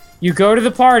you, you go to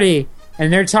the party,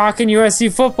 and they're talking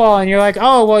USC football, and you're like,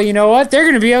 oh, well, you know what? They're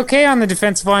going to be okay on the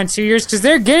defensive line 2 years because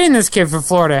they're getting this kid from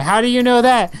Florida. How do you know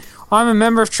that? Well, I'm a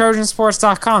member of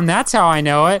Trojansports.com. That's how I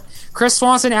know it. Chris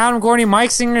Swanson, Adam Gorney, Mike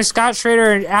Singer, Scott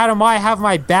Schrader, and Adam I have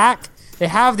my back. They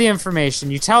have the information.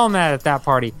 You tell them that at that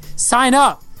party. Sign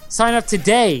up. Sign up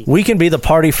today. We can be the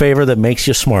party favor that makes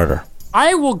you smarter.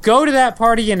 I will go to that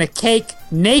party in a cake,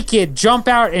 naked, jump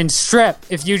out, and strip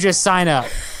if you just sign up.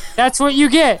 That's what you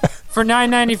get for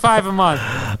 $9.95 a month.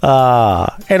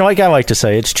 And like I like to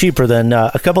say, it's cheaper than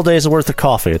a couple days worth of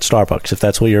coffee at Starbucks, if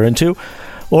that's what you're into.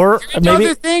 Or if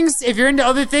you're into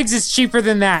other things, it's cheaper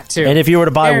than that too. And if you were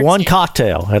to buy one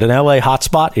cocktail at an LA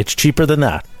hotspot, it's cheaper than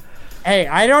that. Hey,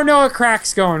 I don't know what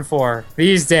crack's going for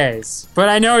these days, but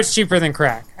I know it's cheaper than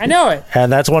crack. I know it.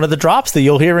 And that's one of the drops that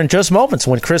you'll hear in just moments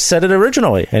when Chris said it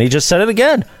originally, and he just said it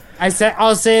again.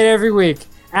 I'll say it every week.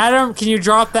 Adam, can you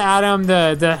drop the Adam,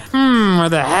 the or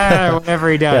the or whatever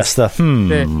he does? Yes,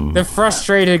 the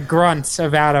frustrated grunts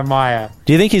of Adam Maya.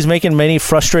 Do you think he's making many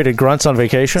frustrated grunts on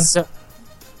vacation?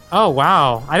 Oh,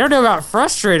 wow. I don't know about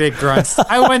frustrated grunts.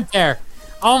 I went there.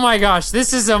 Oh, my gosh.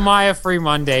 This is a Maya-free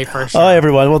Monday for sure. Oh,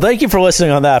 everyone. Well, thank you for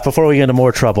listening on that. Before we get into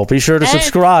more trouble, be sure to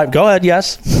subscribe. Go ahead.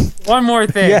 Yes. One more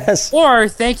thing. Yes. Or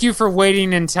thank you for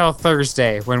waiting until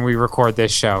Thursday when we record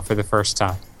this show for the first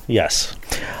time. Yes.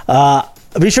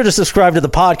 Be sure to subscribe to the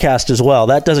podcast as well.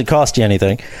 That doesn't cost you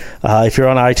anything. If you're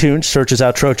on iTunes, search us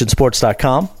out,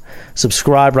 Trojansports.com.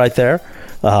 Subscribe right there.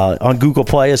 On Google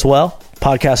Play as well.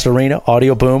 Podcast Arena,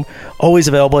 Audio Boom, always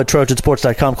available at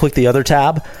Trojansports.com. Click the other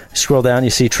tab. Scroll down, you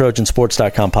see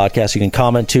Trojansports.com podcast. You can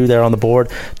comment too there on the board.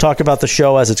 Talk about the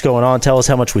show as it's going on. Tell us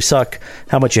how much we suck,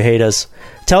 how much you hate us.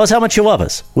 Tell us how much you love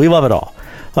us. We love it all.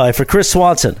 For Chris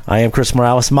Swanson, I am Chris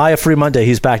Morales. Maya Free Monday.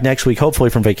 He's back next week, hopefully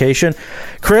from vacation.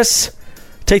 Chris,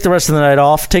 take the rest of the night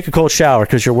off. Take a cold shower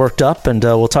because you're worked up, and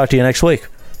we'll talk to you next week.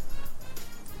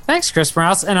 Thanks, Chris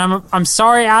Morales. And I'm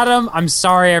sorry, Adam. I'm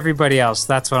sorry, everybody else.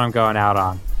 That's what I'm going out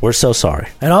on. We're so sorry.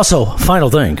 And also, final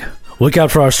thing, look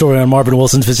out for our story on Marvin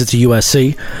Wilson's visit to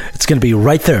USC. It's going to be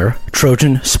right there,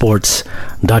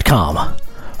 Trojansports.com.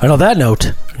 And on that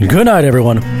note, good night,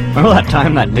 everyone. Remember that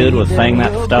time that dude was saying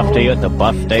that stuff to you at the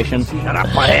bus station? Shut up,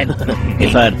 butthead. He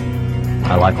said,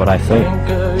 I like what I see.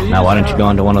 Now why don't you go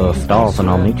into one of those stalls and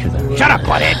I'll meet you there? Shut up,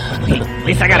 butthead. At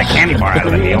least I got a candy bar out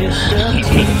of the deal.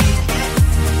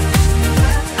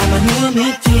 I'm a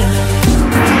new dealer.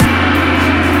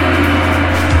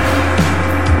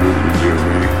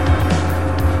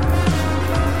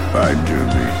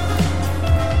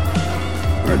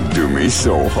 Do me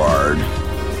so hard.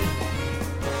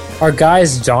 Are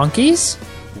guys donkeys?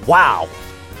 Wow.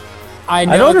 I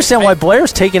don't understand why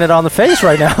Blair's taking it on the face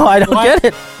right now. I don't get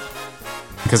it.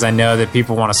 Because I know that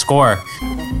people want to score.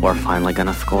 We're finally going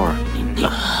to score.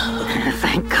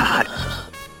 Thank God.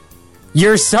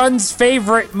 Your son's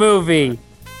favorite movie.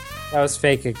 That was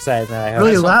fake excitement.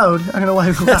 Really loud. I don't know why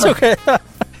it's loud. That's okay.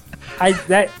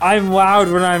 I'm loud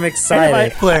when I'm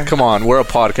excited. Come on, we're a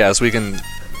podcast. We can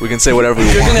say whatever we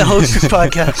want. You're going to host this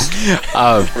podcast.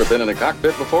 Ever been in a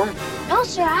cockpit before? No,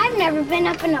 sir. I've never been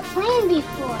up in a plane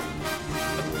before.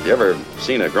 You ever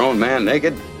seen a grown man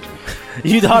naked?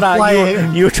 You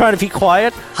thought you were trying to be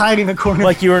quiet? Hiding in the corner.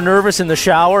 Like you were nervous in the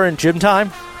shower in gym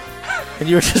time? And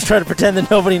you were just trying to pretend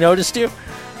that nobody noticed you?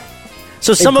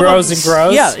 So some it grows and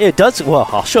grows? Yeah, it does. Well,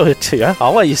 I'll show it to you.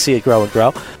 I'll let you see it grow and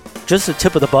grow. Just the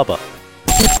tip of the bubba.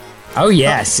 Oh,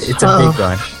 yes. It's a big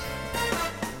one.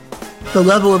 The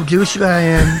level of douche that I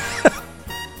am.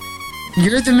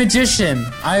 You're the magician.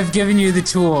 I've given you the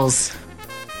tools.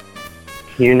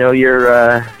 You know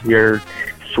your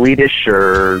Swedish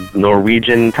or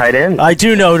Norwegian tight ends? I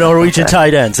do know Norwegian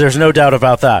tight ends. There's no doubt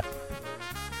about that.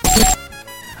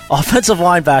 Offensive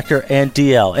linebacker and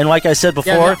DL. And like I said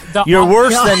before, you're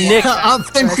worse than Nick.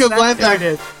 Offensive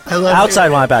linebacker. I love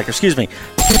outside linebacker, excuse me.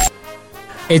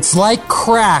 It's like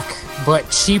crack, but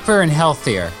cheaper and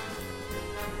healthier.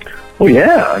 Oh,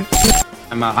 yeah.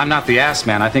 I'm not the ass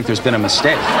man. I think there's been a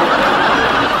mistake.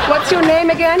 What's your name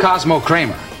again? Cosmo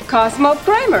Kramer. Cosmo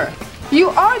Kramer. You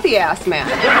are the ass man.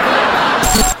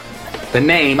 The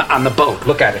name on the boat.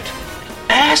 Look at it.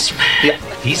 Ass man. Yeah,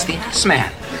 he's the ass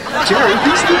man. Jerry,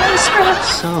 he's the ass man.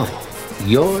 So,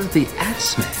 you're the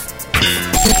ass man.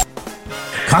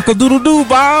 Cock-a-doodle-doo,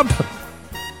 Bob.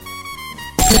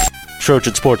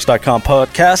 Trojansports.com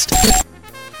podcast.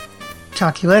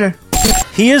 Talk to you later.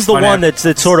 He is the one that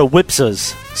sort of whips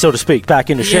us, so to speak, back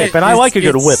into shape. And I like a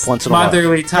good whip once in a while.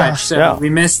 Motherly touch. So we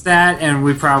missed that, and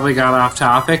we probably got off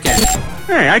topic.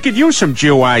 Hey, I could use some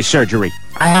GUI surgery.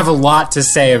 I have a lot to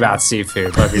say about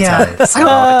seafood, let me tell you. So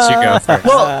I'll let you go first.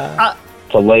 Well,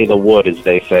 to lay the wood, as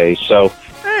they say. So,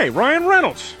 Hey, Ryan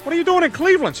Reynolds, what are you doing in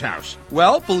Cleveland's house?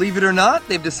 Well, believe it or not,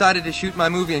 they've decided to shoot my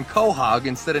movie in Quahog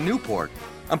instead of Newport.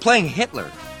 I'm playing Hitler,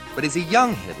 but he's a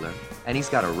young Hitler, and he's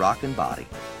got a rockin' body.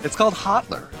 It's called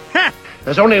Hotler.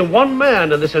 There's only one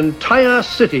man in this entire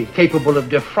city capable of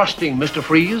defrosting Mr.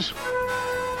 Freeze.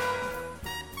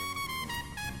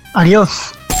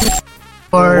 Adios.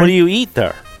 What do you eat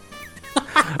there?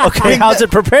 Okay, how's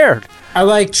it prepared? I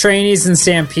like trannies in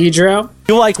San Pedro.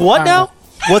 You like what now?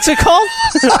 What's it called?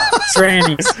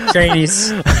 Trannies.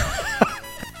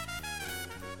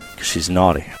 She's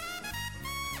naughty.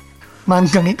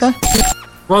 Manzanita?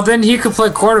 Well, then he could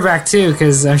play quarterback too,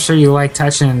 because I'm sure you like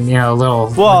touching, a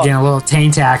little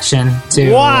taint action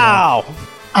too. Wow!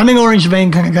 I'm an orange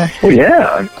vein kind of guy. Oh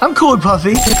yeah, I'm cool with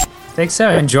Puffy. Think so?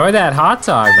 Enjoy that hot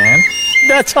dog, man.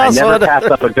 That's awesome. I never passed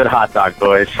up a good hot dog,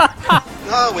 boys.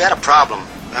 No, we had a problem.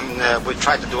 I mean, we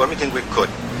tried to do everything we could.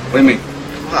 What do you mean?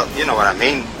 Well, you know what I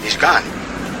mean. He's gone,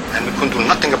 and we couldn't do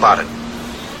nothing about it.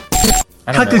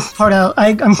 Cut this part out.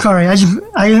 I'm sorry. I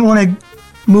didn't want to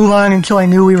move on until I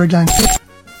knew we were done.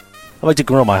 I like to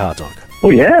grill my hot dog.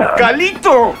 Oh, yeah.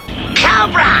 Galito!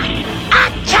 Cobra!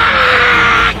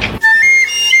 Attack!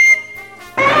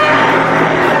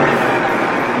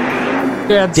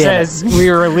 It says we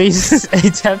release a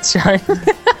depth chart.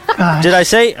 Did I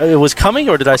say it was coming,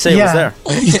 or did I say it was there?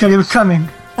 You said it was coming.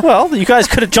 Well, you guys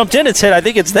could have jumped in and said, I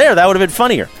think it's there. That would have been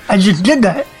funnier. I just did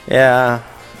that. Yeah.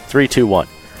 3, 2, 1.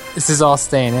 This is all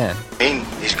staying in.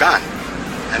 He's gone,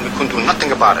 and we couldn't do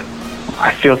nothing about it.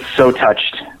 I feel so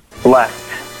touched. Blessed.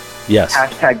 Yes.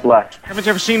 Hashtag blessed. Haven't you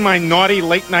ever seen my naughty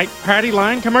late-night party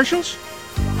line commercials?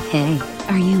 Hey,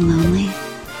 are you lonely?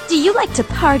 Do you like to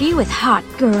party with hot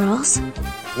girls?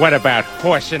 What about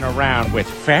horsing around with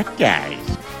fat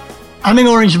guys? I'm an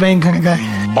orange vein kind of guy.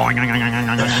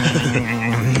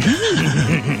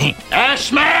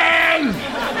 Ashman!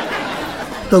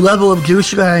 The level of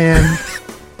douche that I am.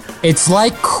 It's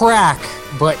like crack,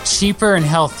 but cheaper and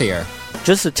healthier.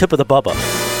 Just the tip of the bubba.